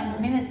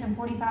 7 minutes and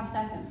 45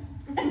 seconds.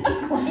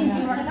 Queens,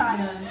 you are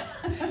time.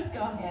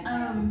 Go ahead.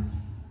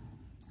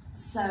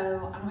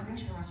 So I'm not going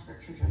to share my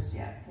scripture just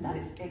yet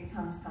because it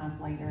comes kind of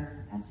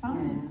later. That's fine.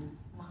 In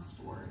my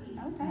story.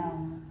 Okay.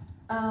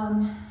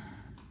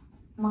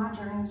 My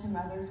journey to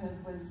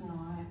motherhood was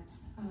not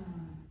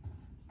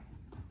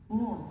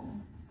normal,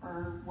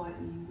 or what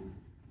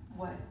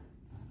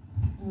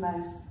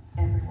most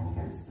everyone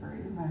goes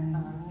through. Right.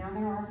 Now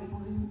there are people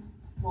who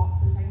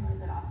walk the same road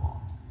that I've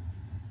walked.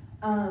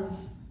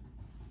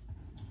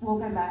 We'll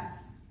go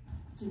back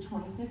to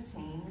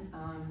 2015.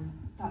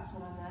 That's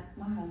when I met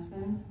my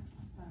husband,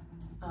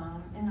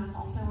 and that's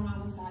also when I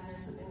was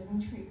diagnosed with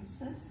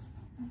endometriosis.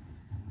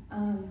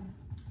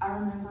 I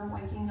remember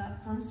waking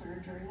up from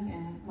surgery,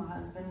 and my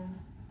husband,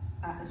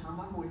 at the time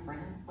my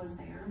boyfriend, was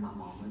there. My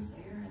mom was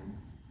there,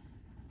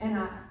 and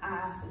I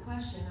asked the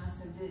question. I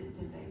said, "Did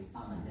they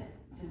find it?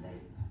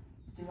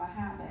 Do I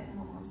have it?" And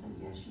my mom said,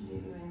 "Yes, you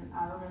do." And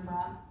I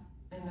remember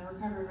in the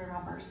recovery room,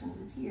 I burst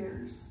into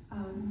tears,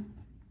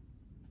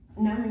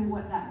 knowing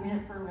what that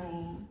meant for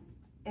me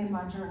in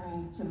my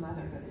journey to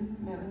motherhood,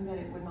 knowing that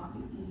it would not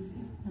be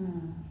easy.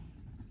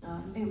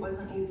 It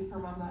wasn't easy for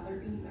my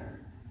mother either.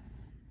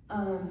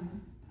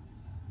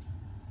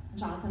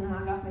 Jonathan and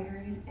I got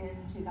married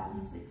in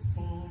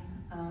 2016.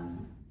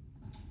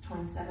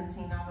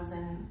 2017, I was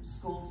in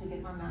school to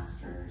get my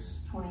master's.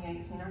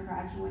 2018, I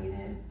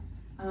graduated.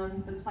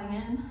 The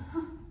plan,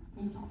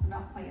 you talked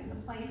about plan. The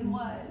plan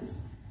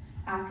was,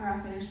 after I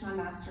finished my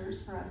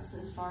master's, for us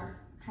to start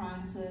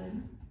trying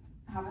to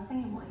have a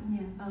family.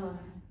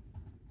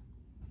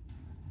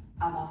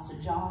 I lost a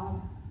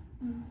job.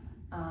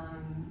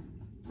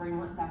 3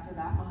 months after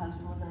that, my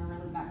husband was in a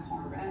really bad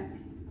car wreck,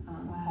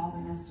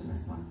 causing us to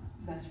miss my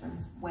best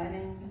friend's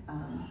wedding.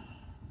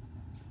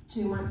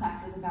 2 months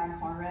after the bad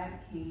car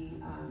wreck, he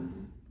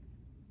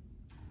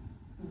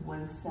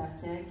was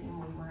septic, and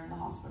we were in the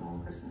hospital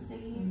on Christmas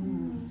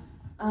Eve.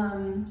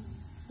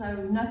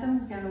 So nothing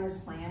was going as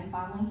planned.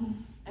 Finally,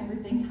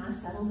 everything kind of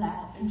settles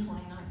out in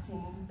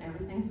 2019.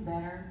 Everything's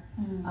better,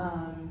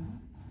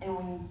 and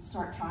we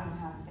start trying to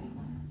have a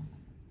family.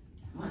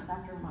 Month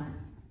after month,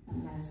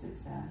 no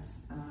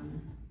success.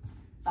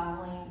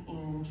 Finally,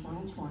 in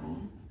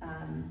 2020,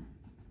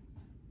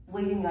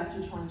 leading up to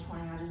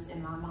 2020,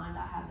 in my mind,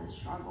 I had this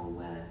struggle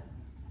with,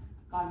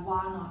 God,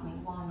 why not me?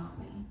 Why not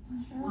me?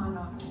 Why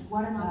not me?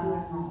 What am I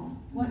doing wrong?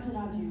 What did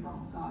I do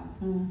wrong, God?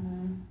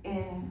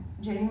 In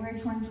January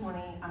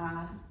 2020,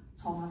 I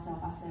told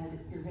myself, I said,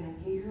 you're going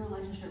to get your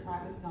relationship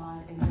right with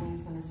God, and then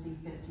He's going to see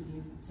fit to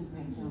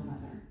make you a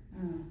mother.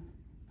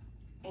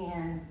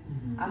 And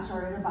I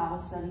started a Bible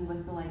study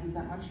with the ladies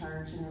at my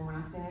church, and then when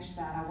I finished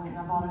that, I went and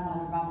I bought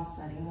another Bible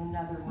study and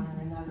another one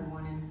and another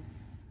one,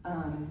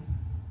 and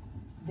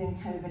then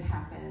COVID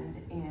happened,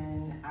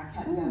 and I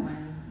kept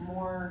going,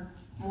 more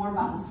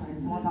Bible studies,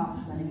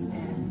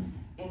 and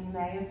in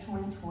May of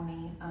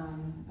 2020,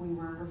 we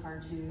were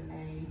referred to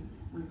a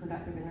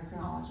reproductive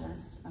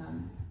endocrinologist,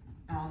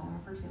 Alabama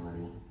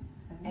Fertility,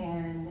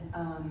 and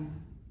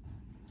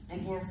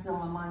again, still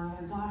in my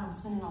mind, God, I'm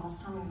spending all this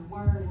time in your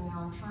word, and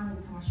now I'm trying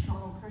to become a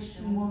strong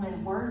Christian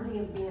woman worthy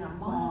of being a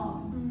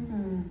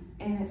mom,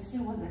 and it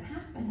still wasn't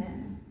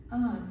happening.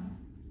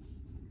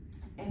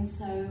 And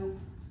so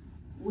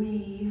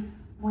we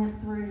went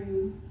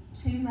through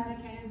 2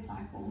 medicated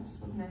cycles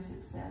with no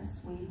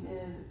success. We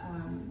did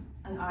an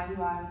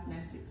IUI with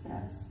no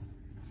success.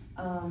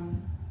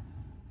 And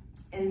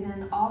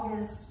then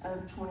August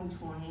of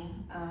 2020,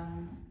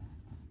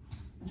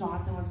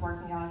 Jonathan was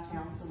working out of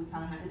town, so we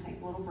kind of had to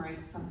take a little break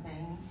from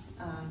things.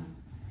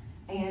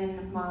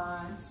 And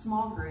my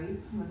small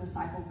group, my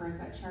disciple group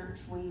at church,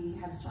 we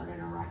had started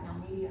a Right Now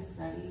Media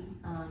study,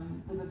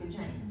 the book of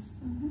James,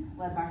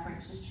 led by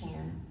Francis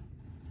Chan.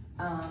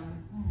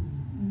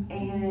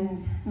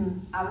 And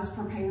I was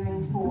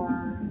preparing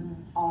for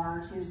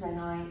our Tuesday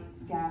night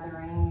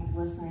gathering,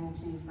 listening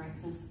to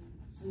Francis's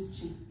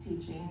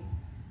teaching,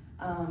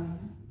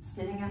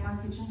 sitting at my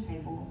kitchen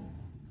table.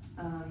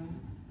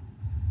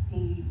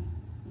 He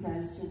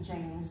goes to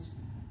James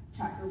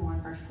chapter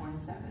 1, verse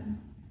 27.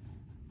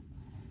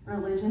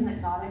 Religion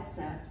that God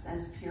accepts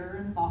as pure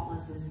and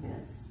faultless is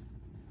this,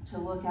 to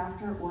look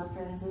after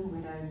orphans and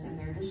widows in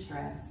their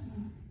distress,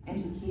 and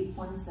to keep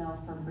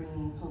oneself from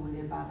being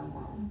polluted by the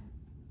world.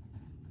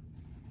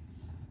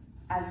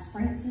 As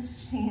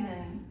Francis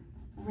Chan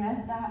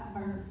read that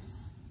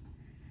verse,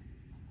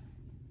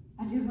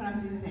 I did what I'm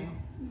doing now.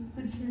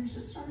 The tears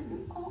just started to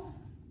fall.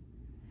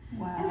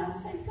 Wow. And I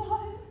said,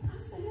 God,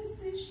 is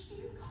this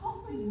you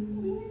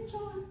calling me and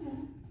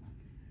Jonathan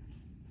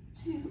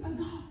to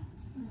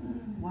adopt?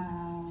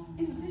 Wow.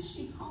 Is this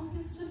you calling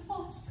us to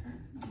foster?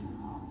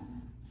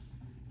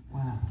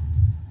 Wow.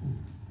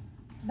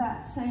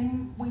 That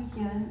same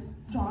weekend,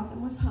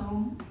 Jonathan was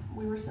home.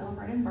 We were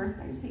celebrating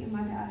birthdays. He and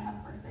my dad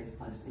have birthdays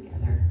close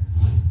together.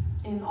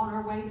 And on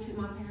our way to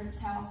my parents'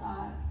 house,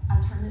 I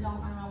turned it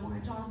on and I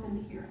wanted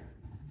Jonathan to hear it.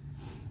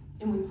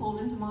 And we pulled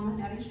into Mom and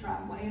Daddy's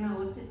driveway, and I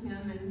looked at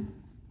him and,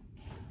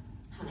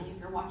 honey, if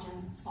you're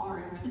watching,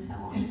 sorry, I'm going to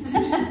tell him.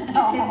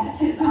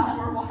 his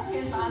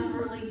eyes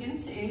were leaking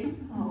too.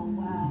 Oh,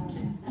 wow.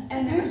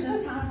 And it was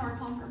just kind of our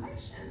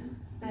confirmation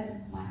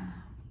that, wow,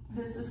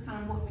 this is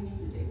kind of what we need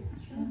to do.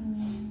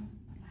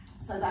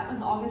 So that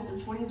was August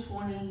of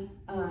 2020.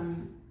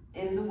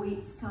 In the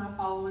weeks kind of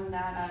following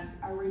that,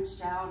 I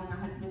reached out, and I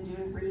had been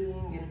doing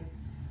reading, and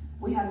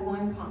we had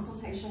one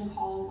consultation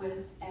call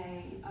with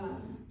a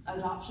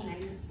adoption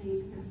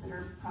agency to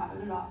consider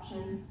private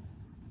adoption.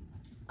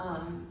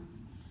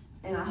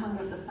 And I hung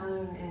up the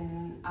phone,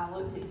 and I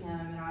looked at him,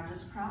 and I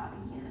just cried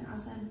again. I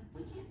said,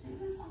 we can't do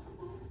this. I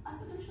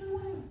said, there's no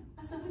way.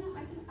 I said, we don't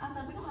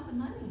have the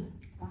money.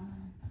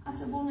 I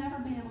said, we'll never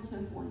be able to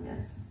afford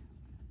this.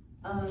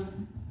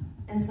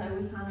 And so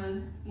we kind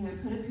of,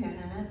 put a pin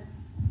in it,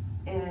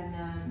 and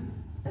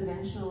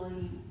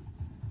eventually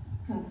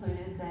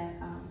concluded that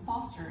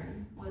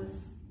fostering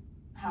was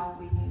how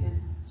we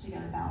needed to go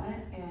about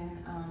it.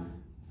 And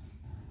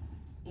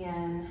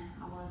in,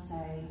 I want to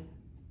say,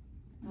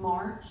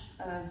 March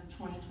of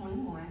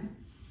 2021,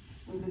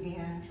 we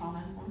began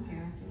trauma-informed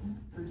parenting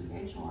through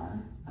DHR.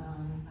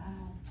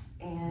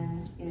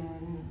 And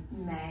in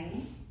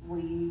May,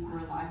 we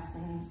were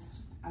licensed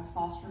as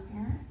foster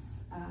parents.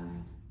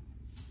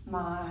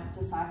 My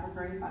disciple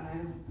group, I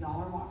know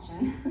y'all are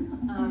watching,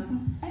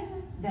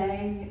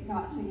 they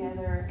got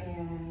together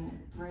and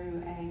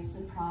threw a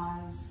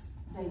surprise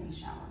baby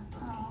shower for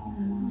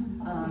me.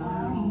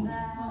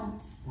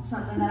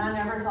 Something that I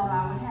never thought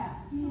I would have.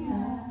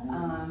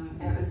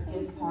 It was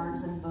gift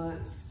cards and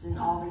books and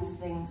all these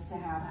things to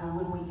have for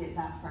when we get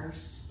that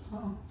first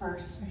phone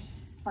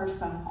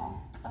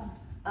call.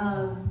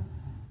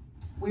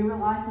 We were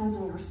licensed,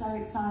 and we were so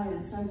excited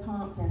and so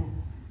pumped,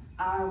 and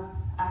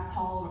I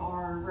called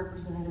our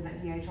representative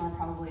at DHR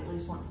probably at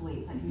least once a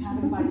week. Like, do you have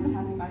anybody? Do you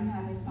have anybody? Do you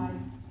have anybody?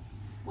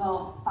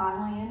 Well,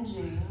 finally in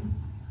June,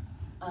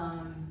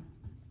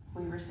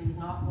 we received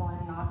not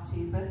 1, not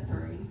 2, but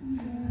 3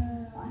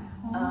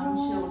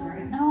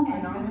 children in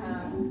our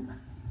home.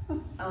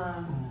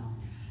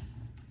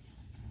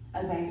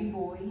 A baby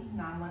boy,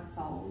 9 months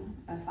old,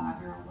 a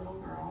 5-year-old little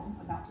girl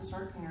about to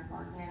start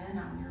kindergarten, and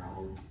a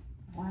 9-year-old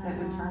that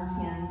would turn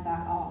 10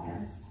 that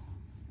August.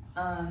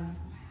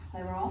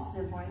 They were all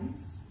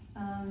siblings,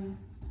 and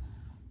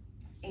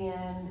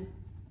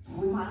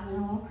we might have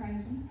been a little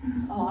crazy.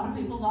 A lot of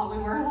people thought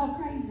we were a little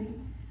crazy.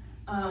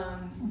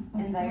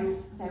 And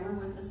they were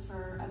with us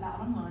for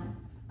about a month.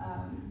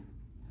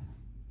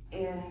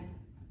 And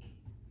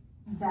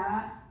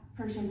that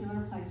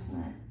particular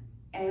placement,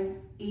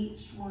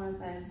 each one of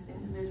those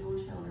individual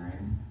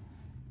children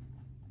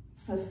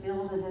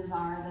fulfilled a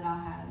desire that I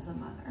had as a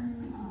mother.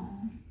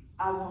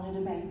 I wanted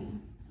a baby.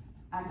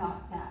 I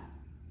got that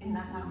in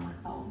that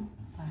 9-month-old.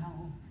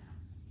 Wow.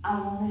 I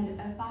wanted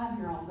a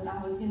 5-year-old that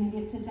I was going to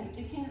get to take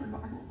to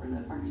kindergarten for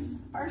the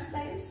first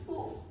day of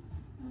school.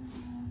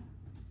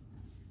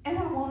 And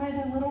I wanted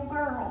a little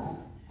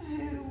girl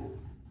who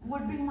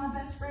would be my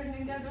best friend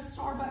and go to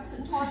Starbucks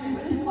and Target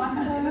with me like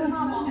I did with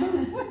my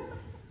mom.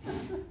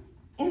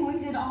 And we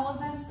did all of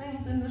those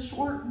things in the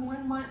short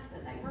 1 month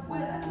that they were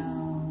with us.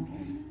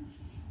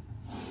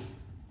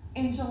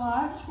 In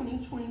July of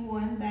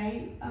 2021,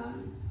 they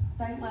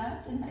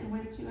left and they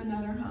went to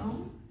another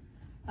home,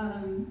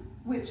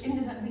 which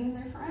ended up being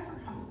their forever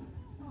home.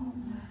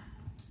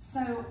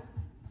 So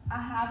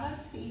I have a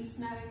peace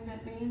knowing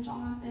that me and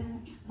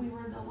Jonathan, we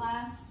were the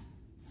last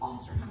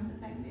foster home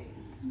that they knew.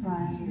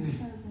 Right.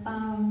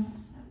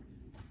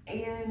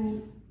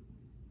 And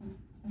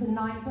the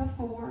night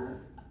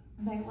before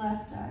they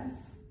left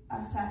us,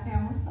 I sat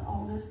down with the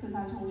oldest because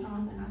I told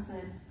Jonathan, I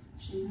said,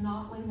 she's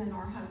not leaving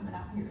our home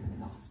without hearing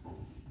the gospel.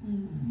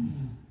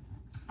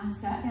 I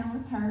sat down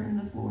with her in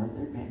the floor of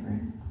their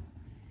bedroom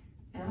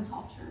and I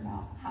talked to her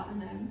about how to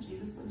know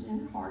Jesus lives in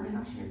her heart, and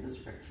I shared the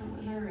scripture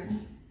with her, and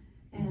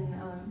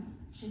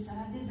she said,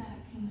 I did that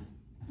at camp.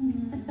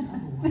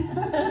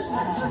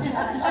 She said,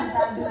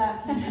 I did that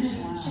at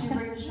camp. She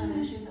reassured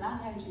me. She said, I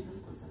know Jesus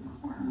lives in my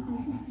heart.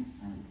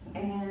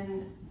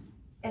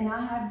 And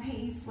I had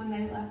peace when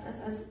they left us,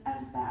 as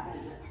bad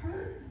as it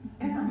hurt.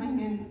 And I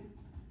mean,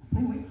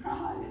 and we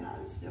cried, and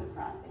I still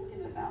cry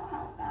thinking about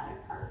how bad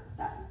it hurt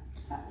that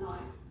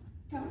night,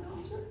 going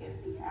home to an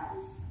empty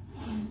house.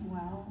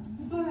 Wow.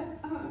 But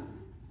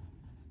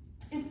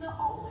if the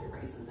only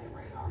reason they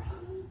were in our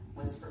home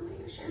was for me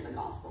to share the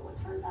gospel with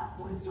her that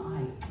one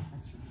night,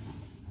 That's right.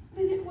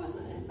 then it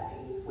wasn't in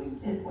vain. We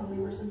did what we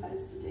were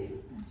supposed to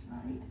do. That's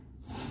right.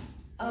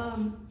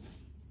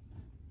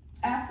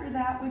 After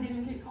that, we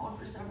didn't get called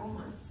for several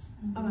months,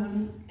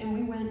 and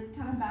we went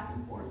kind of back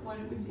and forth. What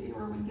do we do?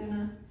 Are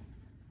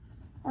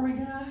we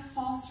gonna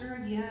foster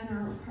again,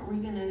 or are we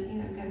gonna,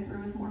 go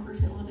through with more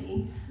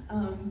fertility?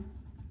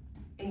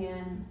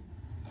 And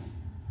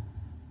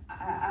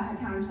I had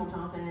kind of told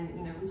Jonathan,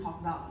 and we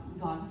talked about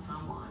God's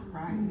timeline,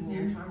 right?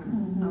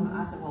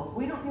 I said, well, if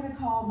we don't get a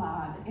call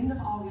by the end of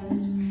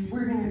August,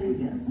 we're gonna do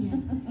this.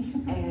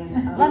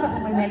 And Love it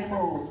when we make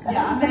rules.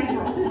 yeah, I make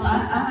rules. I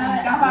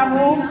got my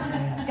rules.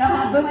 Got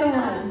my book of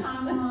out a rules.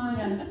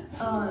 timeline.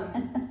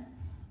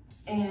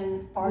 And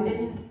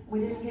we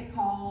didn't get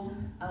called.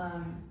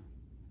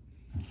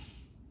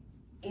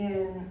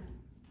 And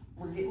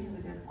we're getting to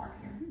the good part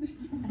here.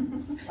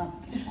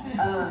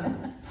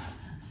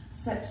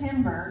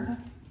 September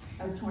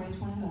of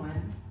 2021,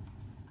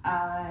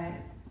 I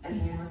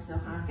again was still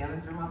kind of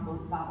going through my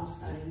Bible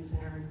studies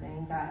and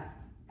everything that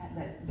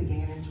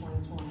began in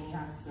 2020.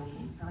 I still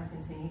kind of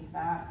continued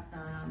that.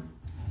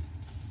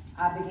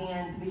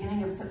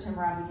 Beginning of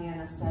September, I began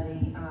a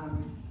study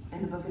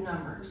in the book of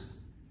Numbers,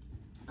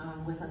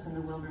 With Us in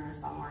the Wilderness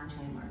by Lauren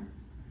Chandler.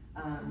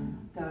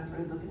 Going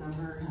through the book of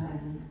Numbers,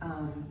 and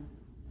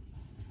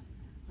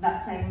that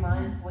same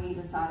month we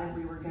decided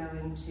we were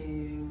going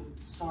to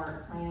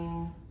start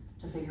planning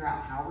to figure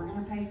out how we're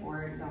going to pay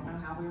for it. Don't know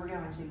how we were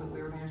going to, but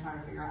we were going to try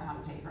to figure out how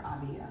to pay for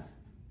IVF.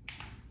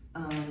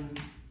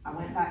 I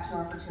went back to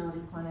our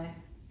fertility clinic.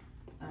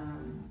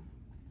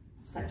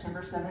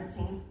 September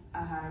 17th,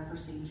 I had a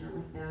procedure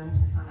with them to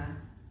kind of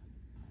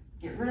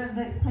get rid of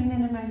the clean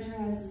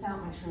endometriosis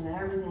out, make sure that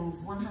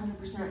everything's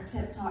 100%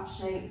 tip-top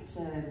shape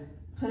to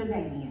put a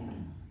baby in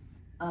me.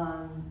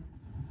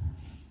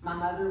 My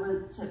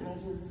mother took me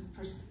to this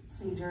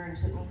procedure and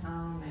took me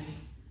home, and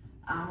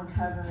I'm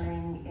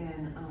recovering,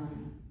 and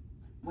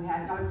we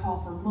hadn't got a call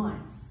for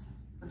months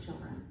for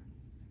children.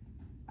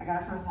 I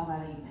got a phone call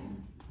that evening.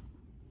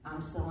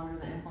 I'm still under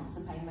the influence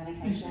of pain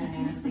medication and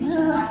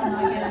anesthesia.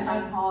 I get a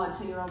phone call, a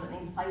 2-year-old that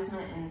needs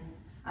placement, and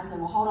I said,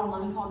 well, hold on,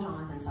 let me call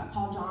Jonathan. So I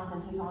called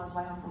Jonathan, he's on his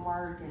way home from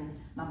work, and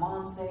my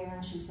mom's there,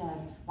 and she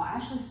said, well,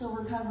 Ashley's still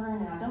recovering,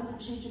 and I don't think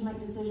she should make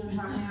decisions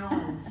right now,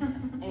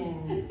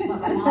 but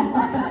my mom's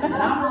like,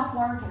 but I'm off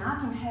work, and I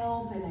can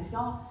help, and if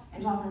y'all,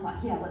 and Jonathan's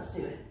like, yeah, let's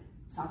do it.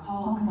 So I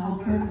called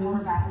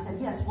her back and said,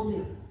 yes, we'll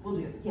do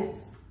it,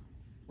 yes.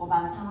 Well,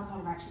 by the time I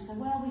called her back, she said,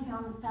 well, we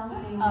found a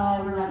family,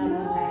 we're like, it's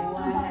okay. I was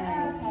like,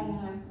 oh,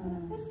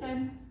 okay, it's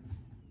good.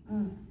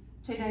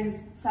 2 days,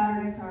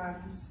 Saturday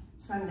comes,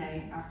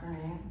 Sunday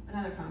afternoon,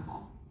 another phone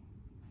call.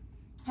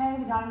 Hey,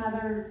 we got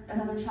another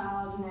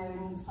child,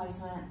 needs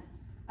placement.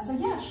 I said,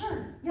 yeah,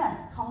 sure,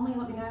 yeah, call me,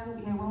 let me know,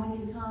 when we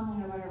need to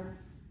come, whatever.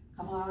 A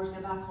couple hours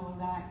go by, call me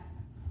back.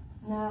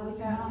 No, we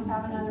found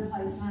another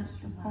placement.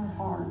 Your poor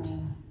heart.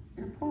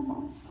 Your poor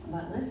mom.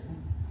 But listen,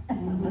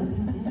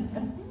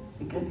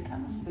 The good's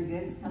coming. The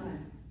good's coming.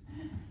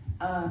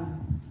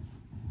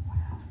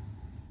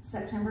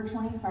 September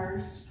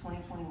 21st,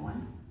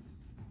 2021.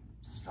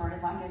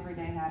 Started like every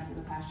day had for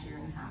the past year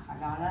and a half. I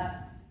got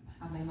up,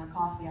 I made my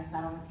coffee, I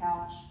sat on the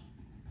couch,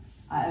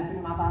 I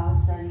opened my Bible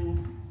study.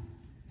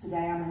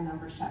 Today I'm in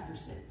Numbers chapter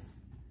 6.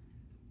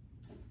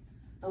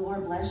 The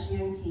Lord bless you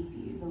and keep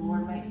you. The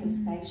Lord make his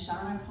face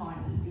shine upon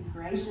you, be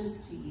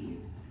gracious to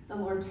you. The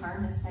Lord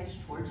turn his face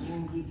towards you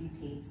and give you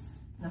peace.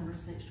 number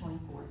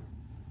 624.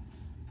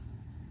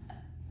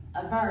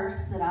 A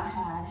verse that I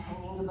had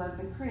hanging above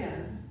the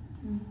crib,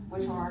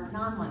 which our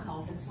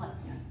 9-month-old had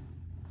slept in.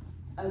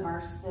 A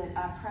verse that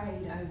I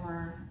prayed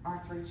over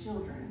our 3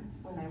 children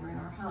when they were in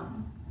our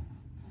home.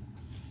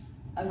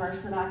 A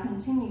verse that I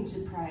continue to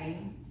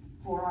pray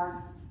for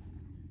our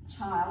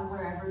child,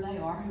 wherever they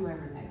are,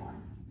 whoever they are.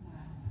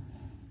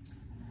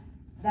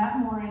 That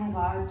morning,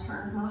 God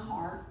turned my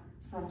heart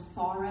from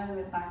sorrow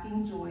and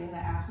lacking joy in the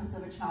absence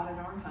of a child in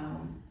our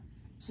home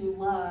to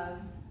love,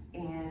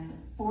 and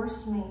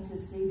forced me to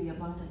see the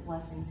abundant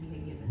blessings he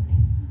had given me.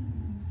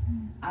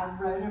 I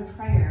wrote a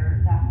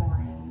prayer that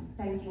morning,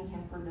 thanking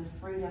him for the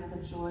freedom,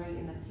 the joy,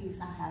 and the peace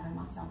I have in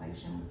my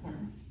salvation with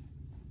him.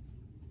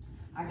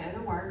 I go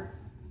to work.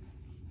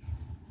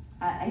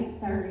 At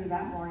 8:30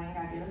 that morning,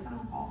 I get a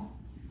phone call.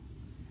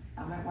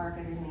 I'm at work,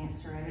 I didn't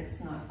answer it. It's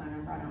not a phone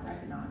number I don't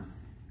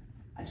recognize.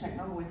 I check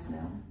my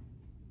voicemail.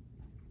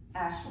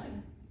 Ashley,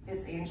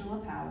 it's Angela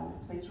Powell.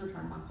 Please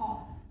return my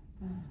call.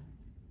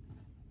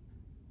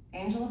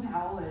 Angela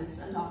Powell is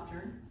a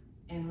doctor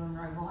in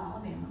Monroeville,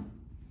 Alabama.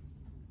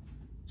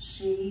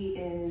 She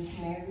is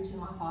married to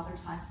my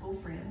father's high school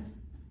friend,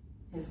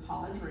 his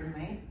college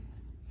roommate,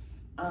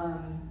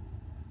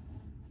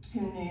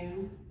 who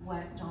knew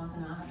what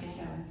Jonathan and I had been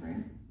going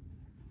through.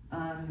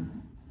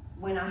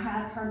 When I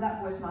had heard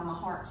that voicemail, my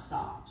heart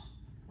stopped.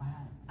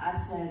 Wow. I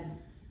said,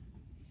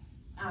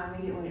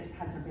 immediately,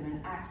 has there been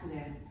an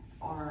accident?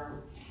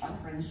 Or our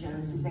friends Joe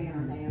and Suzanne,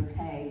 are they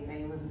okay?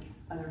 They live with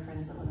other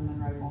friends that live in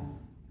Monroeville.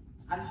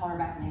 I called her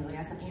back immediately.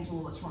 I said,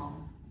 Angela, what's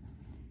wrong?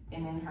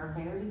 And in her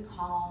very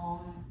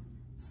calm,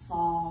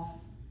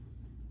 soft,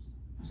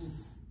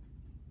 just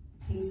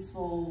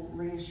peaceful,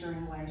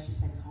 reassuring way, she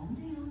said, calm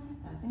down,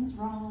 nothing's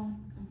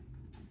wrong.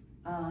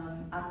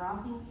 I'm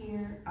rocking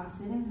here, I'm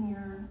sitting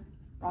here,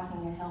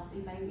 rocking a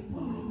healthy baby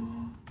boy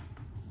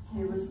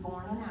who was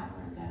born an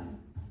hour ago,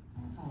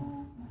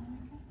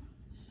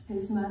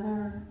 whose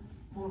mother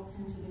wants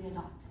him to be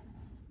adopted.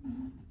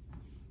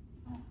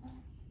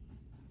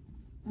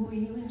 Will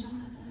you and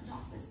Jonathan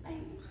adopt this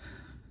baby?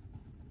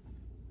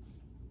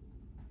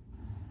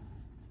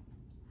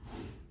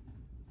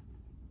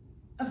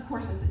 Of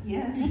course I said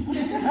yes.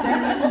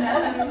 There was no,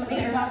 I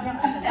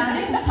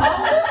didn't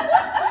call it.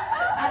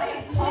 I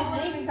didn't call it.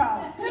 Even call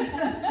it.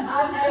 I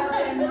never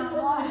in my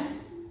life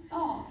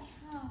thought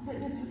that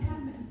this would happen.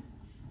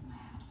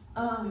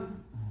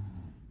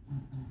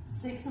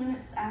 6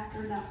 minutes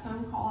after that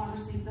phone call, I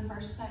received the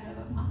first photo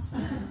of my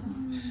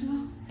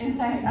son. And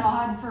thank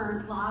God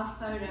for live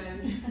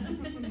photos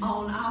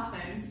on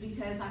iPhones,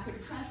 because I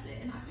could press it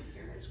and I could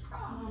hear his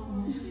cry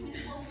and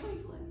his little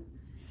wiggling.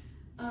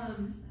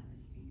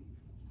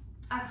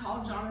 I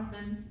called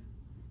Jonathan.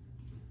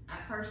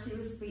 At first he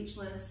was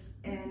speechless,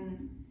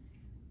 and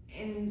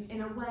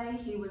in a way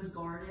he was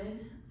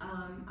guarded.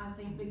 I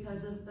think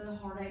because of the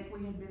heartache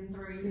we had been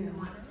through in the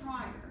months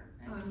prior,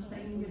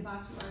 saying goodbye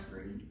to our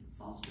 3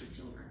 foster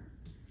children.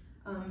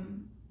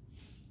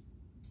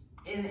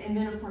 And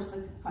then of course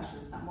the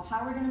questions come, well,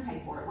 how are we going to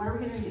pay for it? What are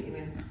we going to do?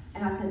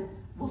 And I said,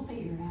 we'll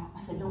figure it out.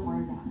 I said, don't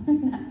worry about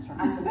it. That's right.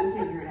 I said, we'll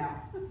figure it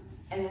out.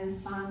 And then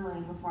finally,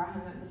 before I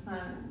hung up the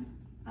phone,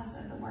 I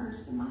said the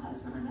words to my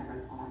husband I never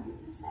thought I'd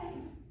get to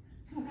say.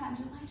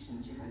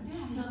 Congratulations, you're a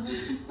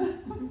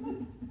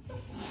daddy.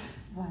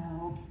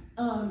 Wow.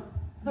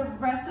 The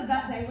rest of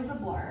that day was a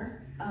blur.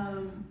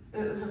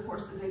 It was, of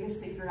course, the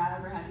biggest secret I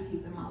ever had to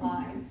keep in my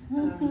life.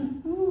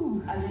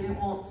 I didn't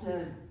want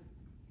to,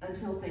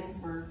 until things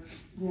were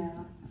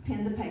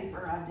pen to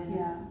paper, I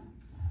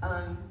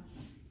didn't.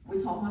 We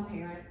told my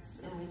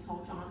parents, and we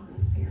told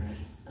Jonathan's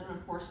parents, and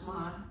of course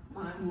my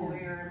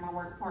employer and my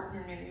work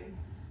partner knew,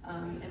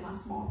 and my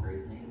small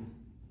group knew.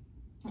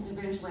 And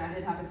eventually I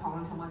did have to call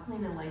and tell my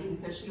cleaning lady,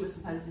 because she was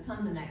supposed to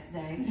come the next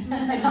day. And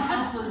my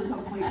house was a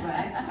complete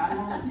wreck. I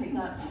wanted to clean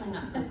up for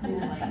the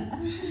cleaning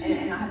lady.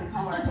 And I had to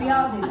call her and tell We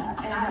all her. do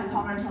that. And I had to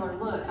call her and tell her,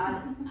 look, I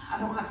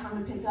don't have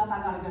time to pick up.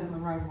 I got to go to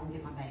Monroeville and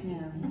get my baby.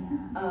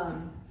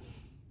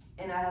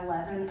 And at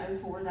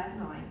 11:04 that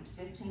night,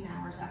 15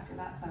 hours after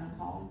that phone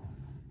call,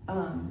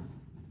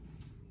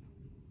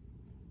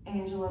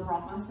 Angela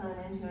brought my son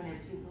into an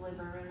empty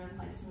delivery room and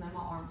placed him in my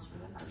arms for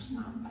the first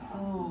time.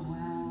 Oh,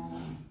 wow.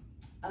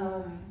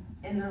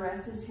 And the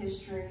rest is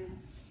history,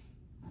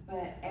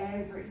 but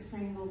every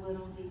single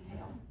little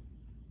detail,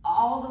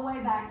 all the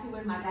way back to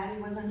when my daddy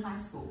was in high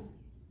school,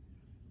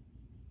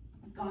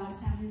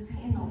 God's had his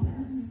hand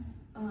on this.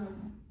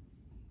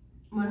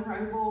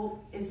 Monroeville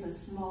is a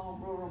small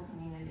rural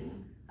community,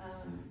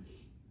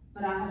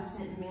 but I have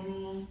spent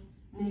many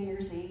New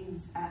Year's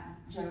Eves at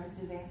Joe and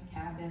Suzanne's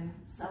cabin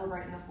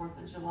celebrating the 4th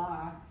of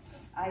July.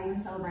 I even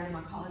celebrated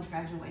my college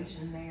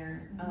graduation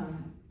there.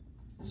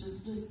 It's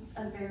just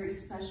a very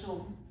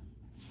special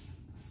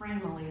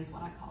family is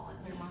what I call it.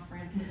 They're my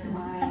friends within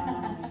my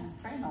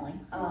family.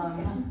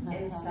 Family.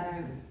 And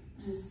so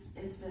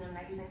it's been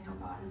amazing how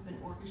God has been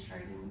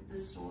orchestrating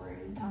this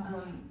story.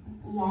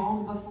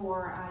 Long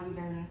before I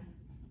even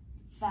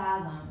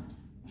fathomed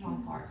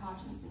John Clark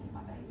Hodgins being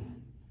my baby.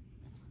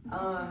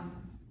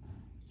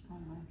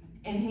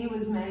 And he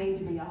was made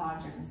to be a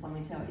Hodgins, let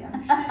me tell you.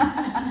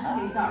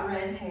 He's got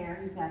red hair.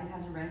 His daddy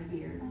has a red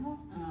beard.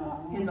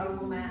 His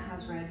Uncle Matt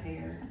has red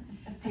hair.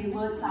 He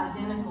looks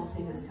identical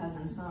to his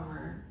cousin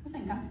Summer.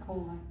 Isn't God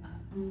cool like that?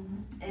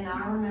 And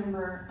I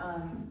remember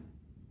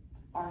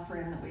our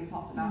friend that we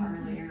talked about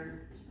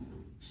earlier.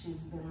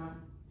 She's been my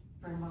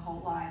friend my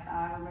whole life.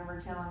 I remember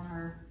telling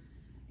her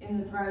in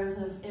the throes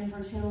of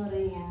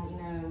infertility and, you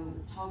know,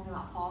 talking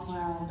about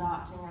fostering and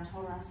adopting, I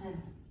told her, I said,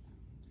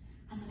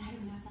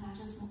 Haley, I said, I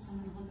just want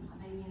someone to look at my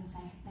baby and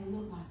say, they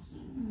look like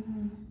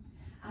you.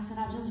 I said,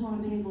 I just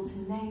want to be able to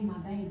name my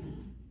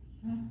baby.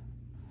 And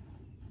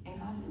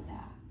God did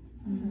that.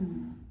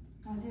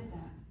 God did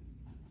that.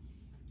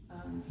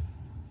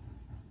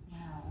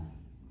 Wow.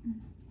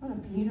 What a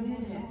beautiful He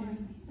did it. story.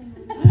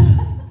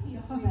 He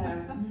always,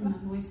 my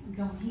voice is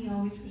going. He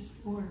always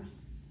restores.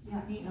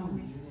 Yeah. He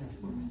always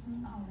restores.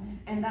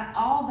 And that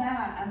all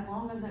that, as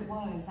long as it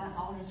was, that's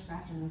all just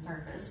scratching the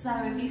surface. So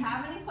if you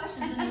have any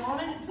questions and you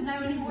wanted to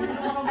know any more of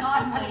the little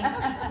God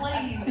links,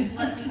 please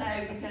let me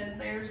know, because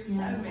there's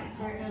so many.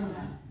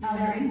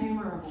 They're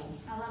innumerable.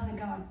 I love the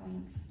God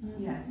winks.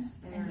 Yes.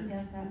 And he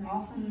does that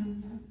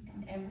often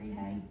and every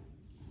day.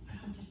 I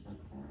just look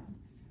for him.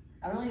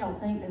 I really don't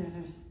think that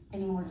there's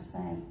any more to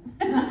say.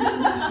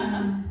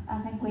 I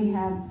think we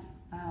have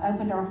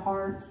opened our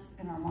hearts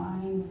and our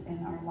minds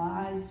and our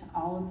lives to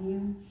all of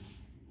you.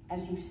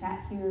 As you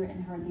sat here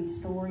and heard these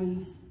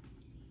stories,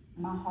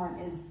 my heart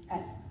is,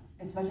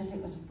 as much as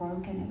it was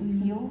broken, it was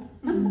healed.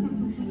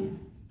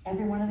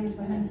 Every one of these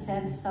women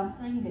said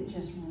something that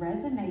just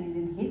resonated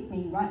and hit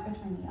me right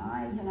between the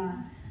eyes, and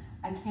I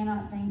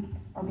cannot think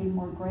or be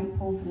more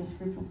grateful for this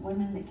group of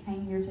women that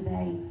came here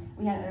today.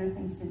 We had other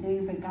things to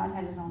do, but God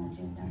had his own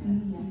agenda,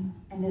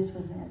 and this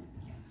was it.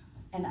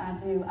 And I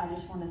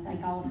just want to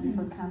thank all of you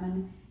for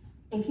coming.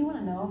 If you want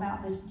to know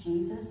about this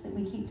Jesus that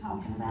we keep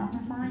talking about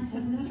and referring to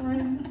in this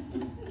room,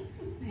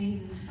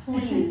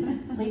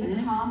 please leave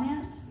a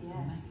comment.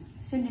 Yes.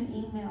 Send an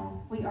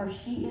email. We are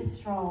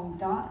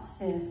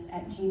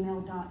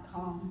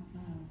sheisstrong.sis@gmail.com.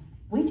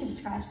 We just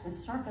scratched the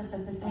surface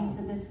of the things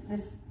that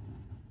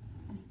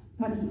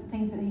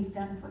things that he's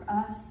done for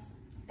us,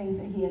 things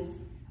that he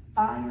has,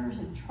 fires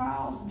and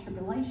trials and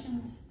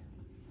tribulations.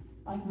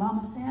 Like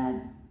Mama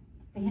said,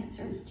 the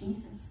answer is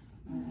Jesus.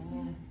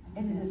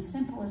 It is as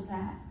simple as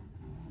that.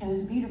 And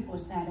as beautiful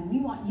as that. And we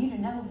want you to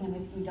know him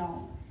if you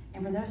don't.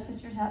 And for those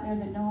sisters out there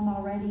that know him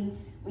already,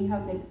 we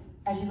hope that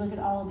as you look at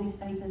all of these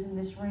faces in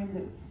this room,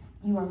 that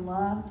you are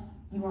loved,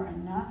 you are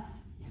enough.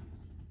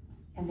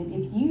 And that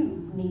if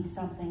you need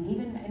something,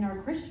 even in our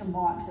Christian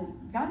walks,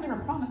 God never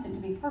promised it to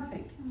be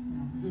perfect.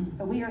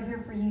 But we are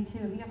here for you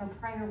too. If you have a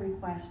prayer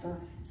request or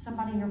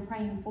somebody you're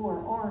praying for,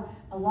 or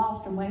a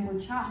lost or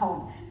wayward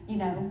child, you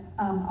know,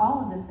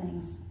 all of the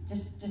things,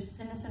 just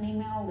send us an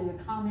email, leave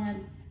a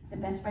comment. The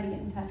best way to get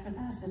in touch with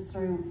us is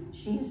through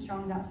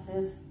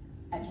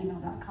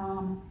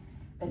sheisstrong.sis@gmail.com.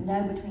 But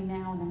know between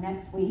now and the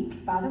next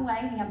week, by the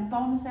way, we have a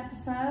bonus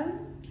episode.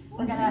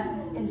 We're gonna,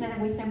 instead of,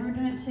 we said we were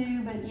doing it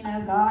too, but you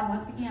know, God,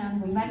 once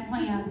again, we make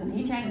plans and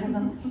he changes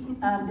them.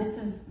 This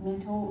is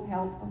Mental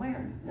Health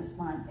Awareness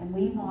Month, and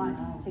we want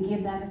to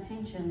give that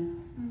attention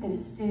that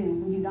it's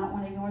due. We do not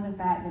want to ignore the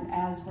fact that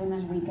as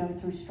women, we go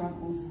through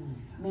struggles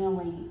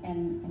mentally,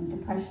 and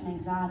depression,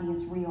 anxiety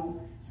is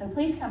real. So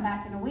please come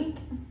back in a week.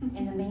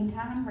 In the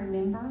meantime,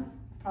 remember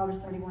Proverbs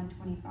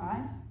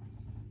 31:25.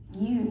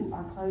 You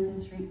are clothed in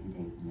strength and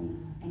dignity,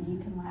 and you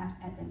can laugh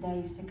at the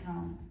days to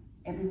come.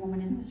 Every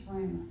woman in this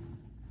room,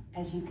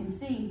 as you can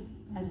see,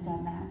 has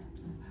done that.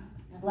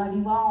 Love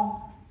you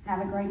all. Have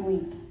a great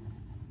week.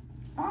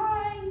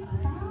 Bye.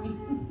 Bye.